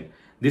Assistant.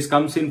 This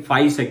comes in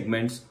 5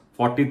 segments,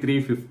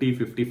 43, 50,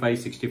 55,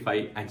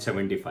 65 and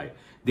 75.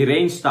 The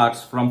range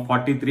starts from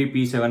 43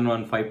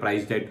 P715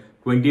 priced at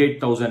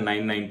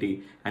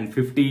 28,990 and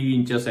 50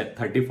 inches at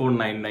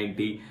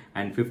 34,990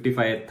 and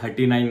 55 at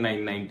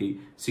 39,990,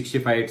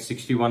 65 at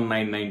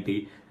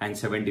 61,990 and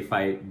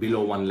 75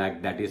 below 1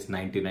 lakh, that is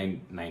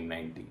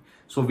 99,990.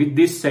 So with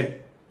this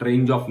set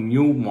range of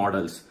new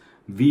models,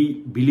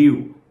 we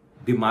believe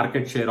the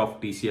market share of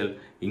TCL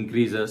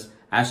increases.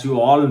 As you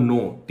all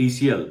know,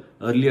 TCL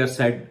earlier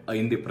said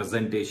in the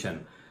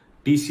presentation,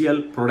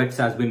 TCL products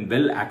has been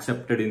well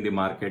accepted in the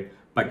market,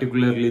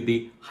 particularly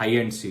the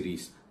high-end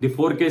series. The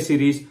 4K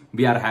series,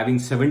 we are having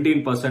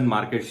 17%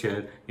 market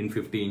share in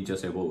 50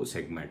 inches above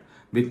segment.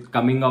 With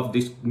coming of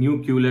this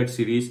new QLED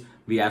series,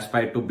 we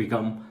aspire to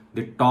become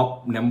the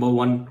top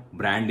 #1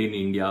 brand in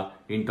India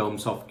in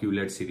terms of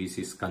QLED series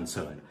is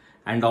concerned.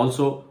 And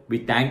also, we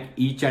thank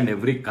each and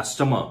every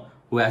customer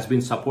who has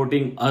been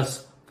supporting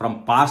us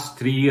from past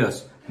 3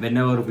 years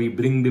whenever we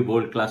bring the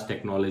world-class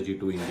technology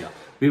to India.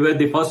 We were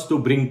the first to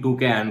bring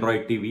 2K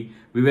Android TV.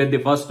 We were the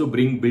first to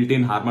bring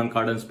built-in Harman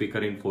Kardon speaker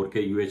in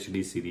 4K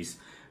UHD series.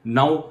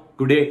 Now,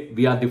 today,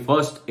 we are the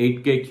first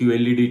 8K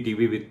QLED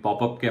TV with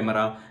pop-up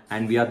camera,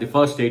 and we are the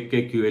first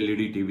 8K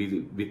QLED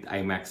TV with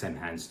IMAX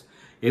enhanced.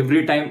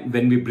 Every time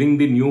when we bring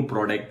the new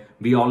product,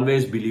 we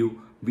always believe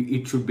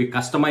it should be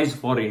customized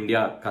for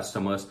India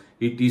customers.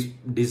 It is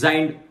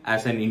designed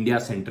as an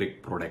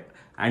India-centric product.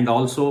 And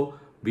also,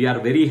 we are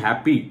very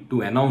happy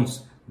to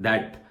announce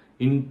that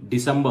in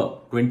December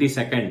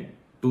 22nd,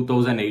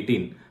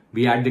 2018,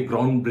 we had the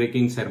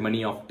groundbreaking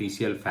ceremony of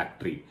TCL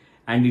factory.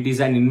 And it is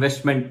an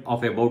investment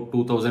of about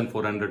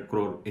 2,400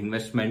 crore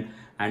investment,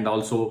 and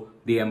also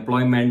the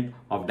employment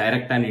of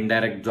direct and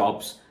indirect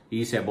jobs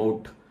is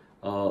about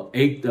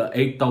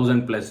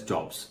 8,000 plus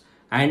jobs.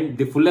 And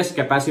the fullest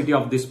capacity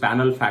of this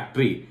panel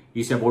factory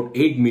is about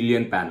 8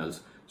 million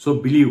panels. So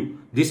believe,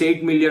 this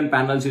 8 million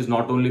panels is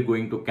not only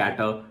going to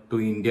cater to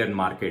Indian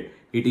market,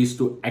 it is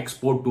to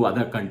export to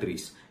other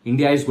countries.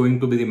 India is going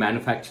to be the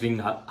manufacturing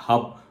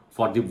hub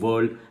for the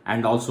world,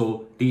 and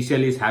also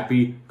TCL is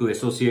happy to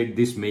associate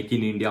this Make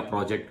in India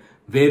project,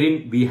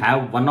 wherein we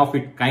have one of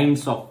its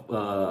kinds of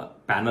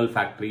panel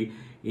factory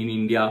in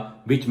India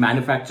which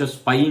manufactures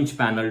 5-inch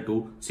panel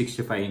to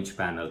 65-inch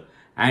panel.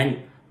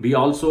 And we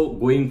also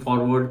going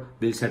forward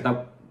will set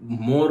up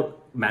more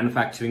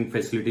manufacturing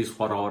facilities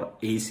for our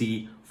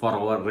AC, for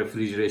our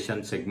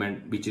refrigeration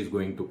segment, which is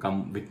going to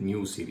come with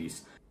new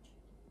series.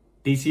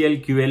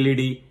 TCL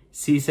QLED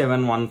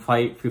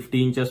C715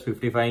 50 inches,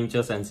 55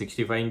 inches and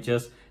 65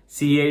 inches,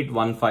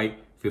 C815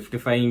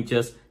 55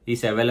 inches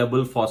is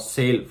available for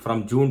sale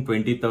from June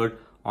 23rd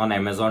on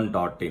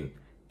Amazon.in.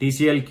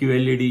 TCL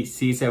QLED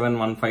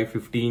C715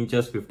 50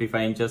 inches,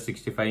 55 inches,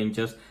 65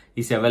 inches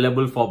is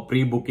available for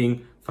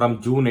pre-booking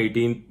from June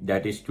 18th,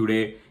 that is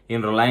today,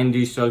 in Reliance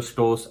Digital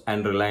stores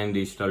and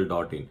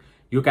RelianceDigital.in.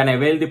 You can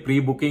avail the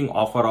pre-booking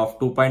offer of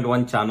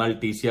 2.1 channel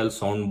TCL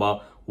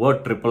soundbar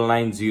worth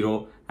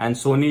 990 and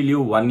Sony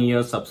Live 1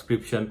 year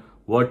subscription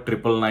worth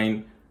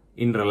 999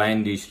 in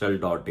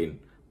RelianceDigital.in.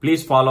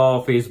 Please follow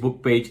our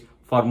Facebook page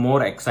for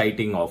more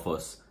exciting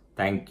offers.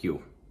 Thank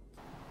you.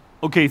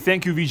 Okay,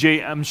 thank you,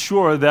 Vijay. I'm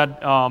sure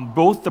that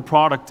both the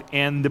product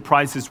and the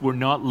prices will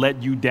not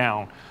let you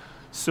down.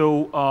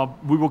 So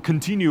we will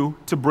continue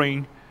to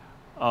bring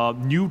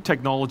new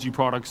technology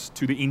products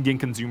to the Indian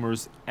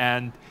consumers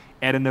and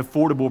at an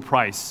affordable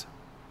price.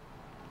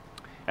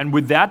 And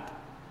with that,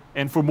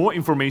 and for more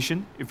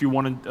information, if you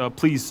want to,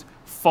 please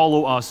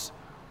follow us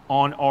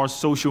on our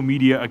social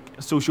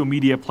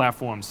media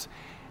platforms.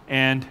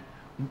 And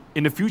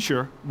in the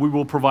future, we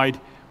will provide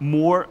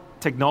more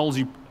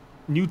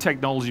new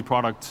technology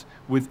products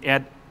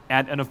at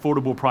an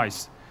affordable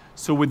price.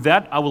 So with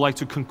that, I would like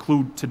to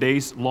conclude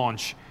today's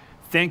launch.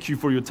 Thank you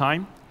for your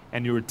time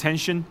and your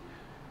attention.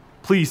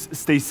 Please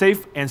stay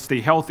safe and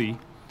stay healthy.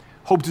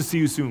 Hope to see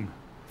you soon.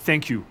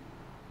 Thank you.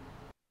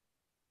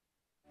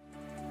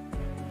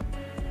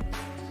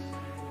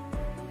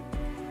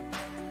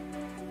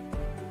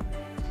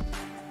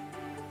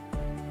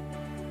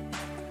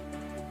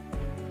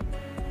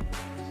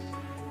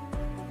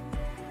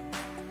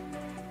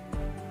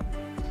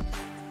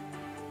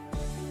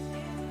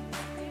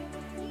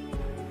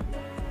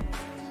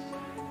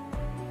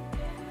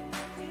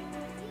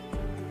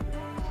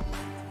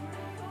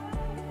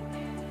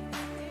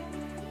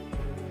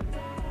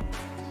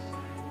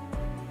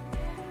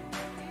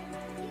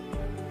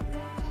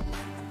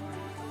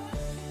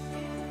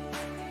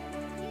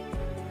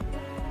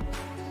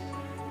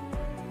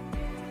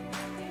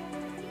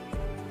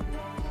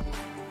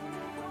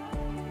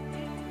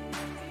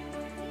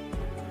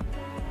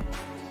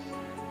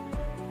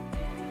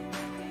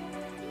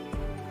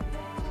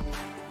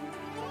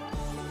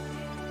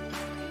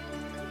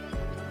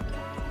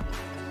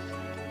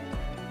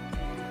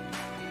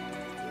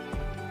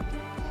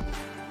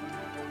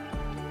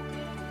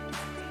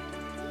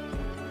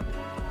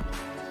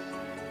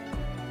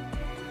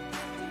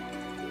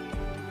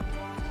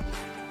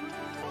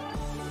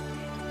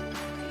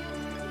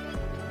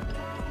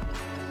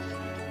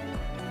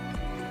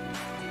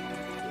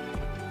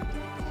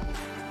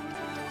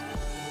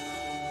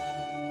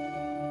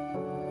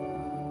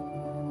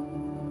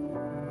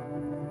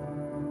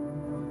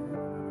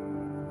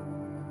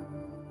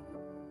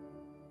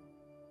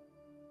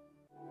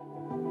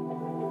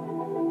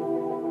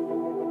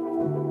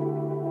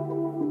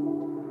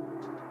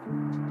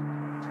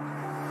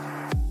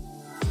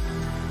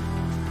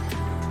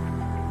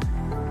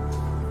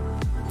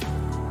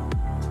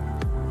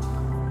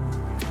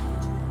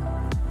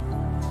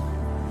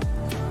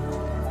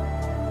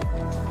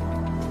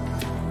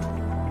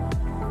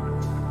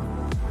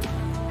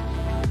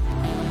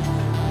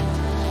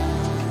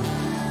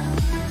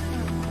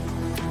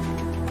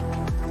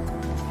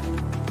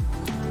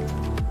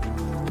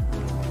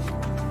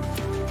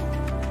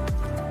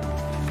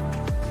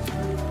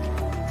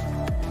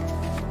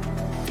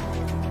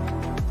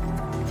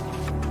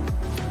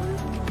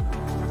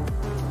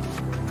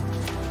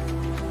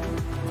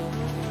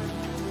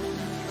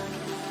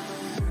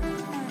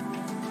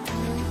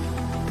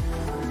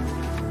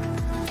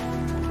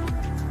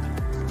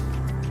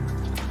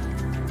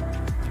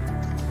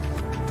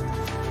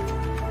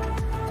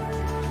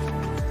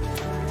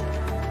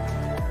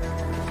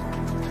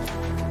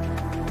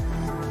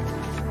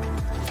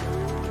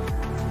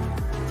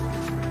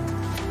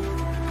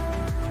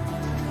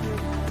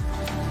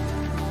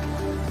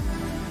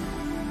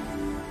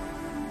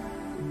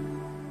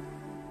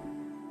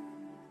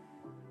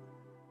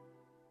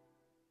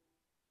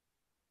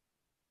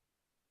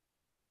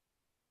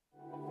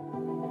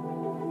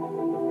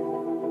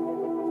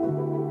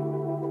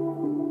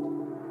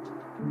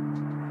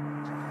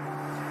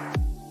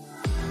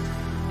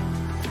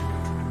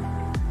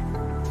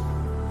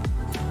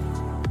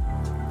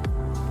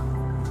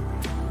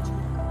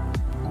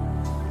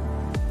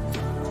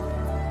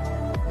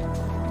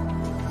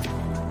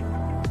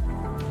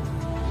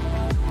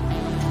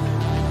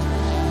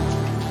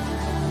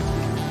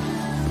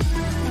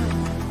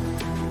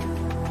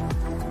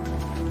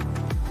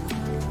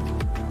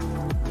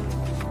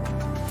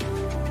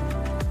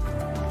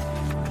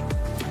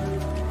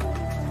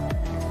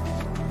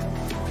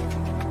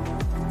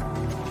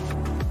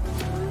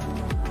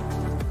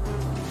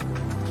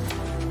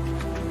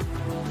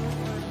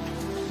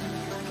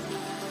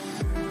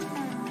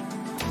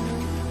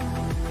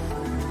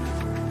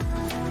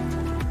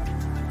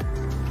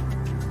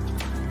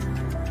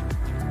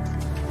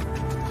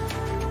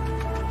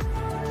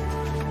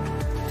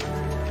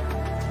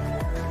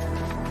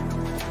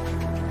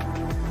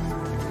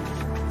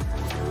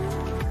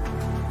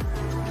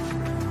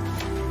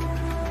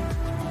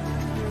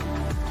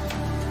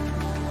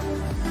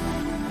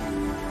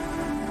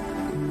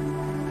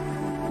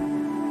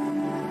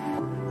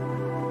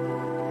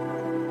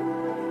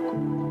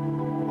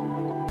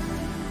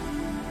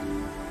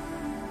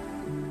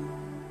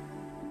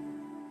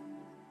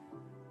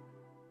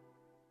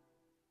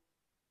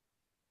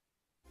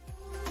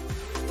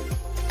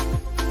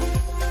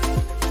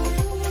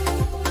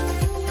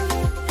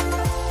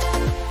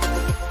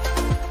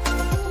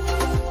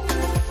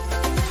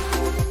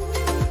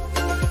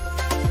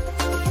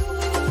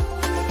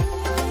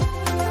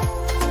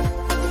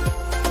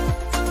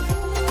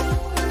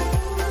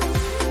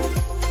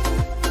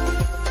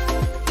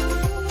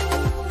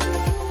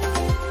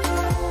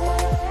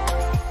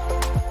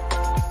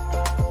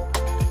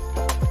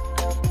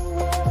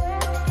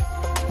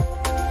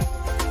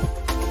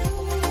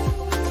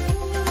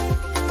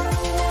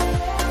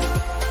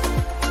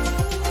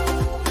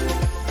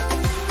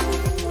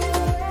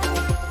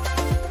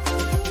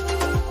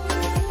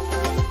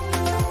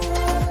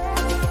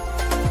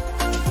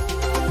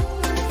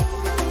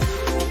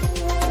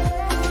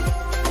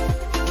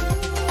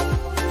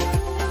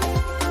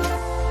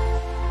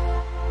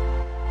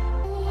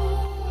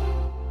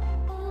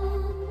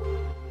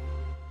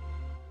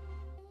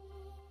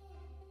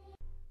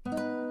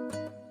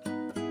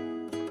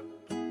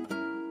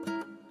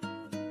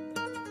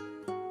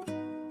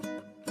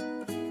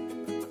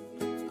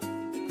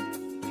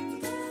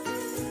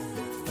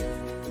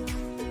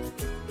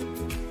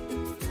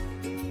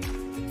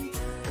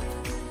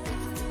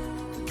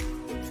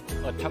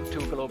 the top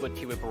 2 global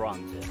TV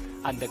brands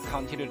and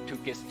continue to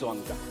get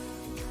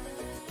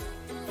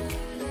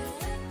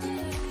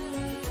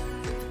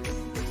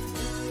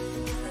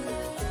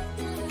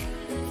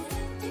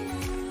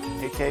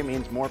stronger.8K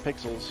means more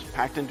pixels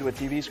packed into a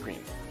TV screen,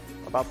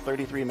 about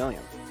 33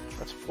 million.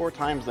 That's 4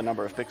 times the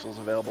number of pixels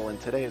available in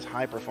today's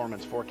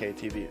high-performance 4K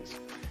TVs.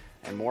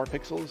 And more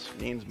pixels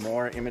means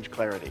more image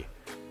clarity,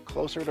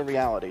 closer to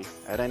reality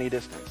at any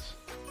distance.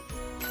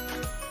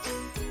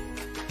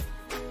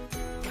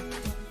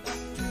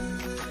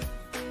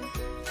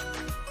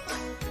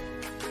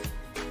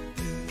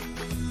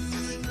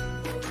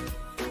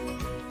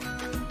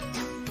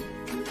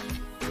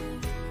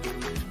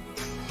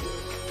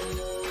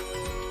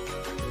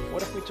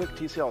 What if we took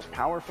TCL's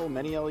powerful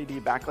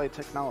mini-LED backlight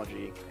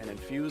technology and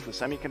infused the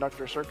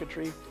semiconductor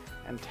circuitry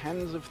and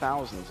tens of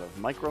thousands of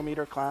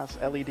micrometer class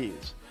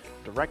LEDs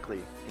directly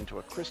into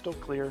a crystal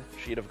clear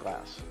sheet of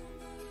glass?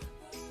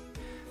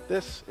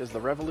 This is the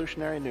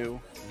revolutionary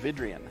new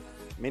Vidrian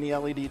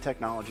mini-LED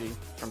technology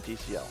from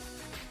TCL.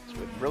 It's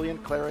with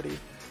brilliant clarity,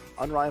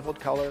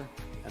 unrivaled color,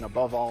 and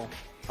above all,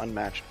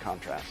 unmatched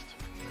contrast.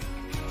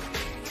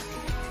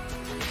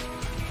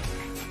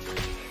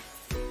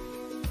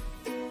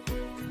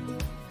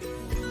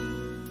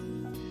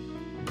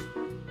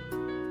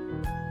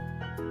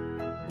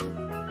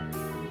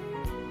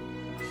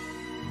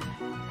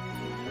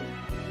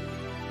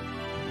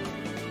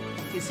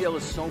 TCL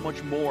is so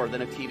much more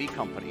than a TV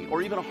company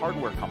or even a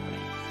hardware company.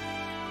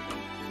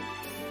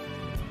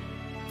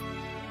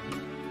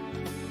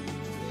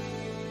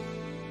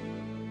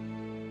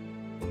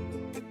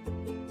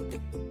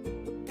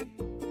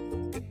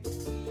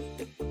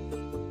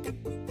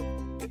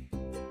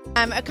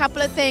 A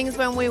couple of things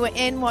when we were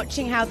in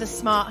watching how the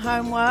smart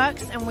home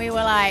works, and we were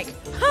like,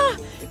 huh,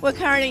 we're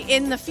currently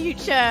in the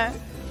future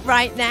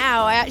right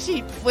now. I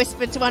actually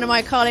whispered to one of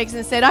my colleagues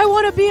and said, I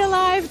want to be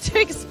alive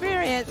to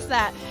experience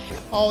that.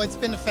 Oh, it's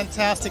been a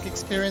fantastic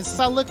experience.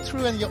 I looked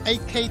through and your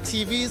 8K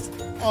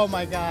TVs, oh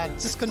my God,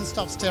 just couldn't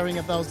stop staring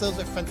at those. Those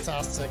are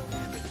fantastic.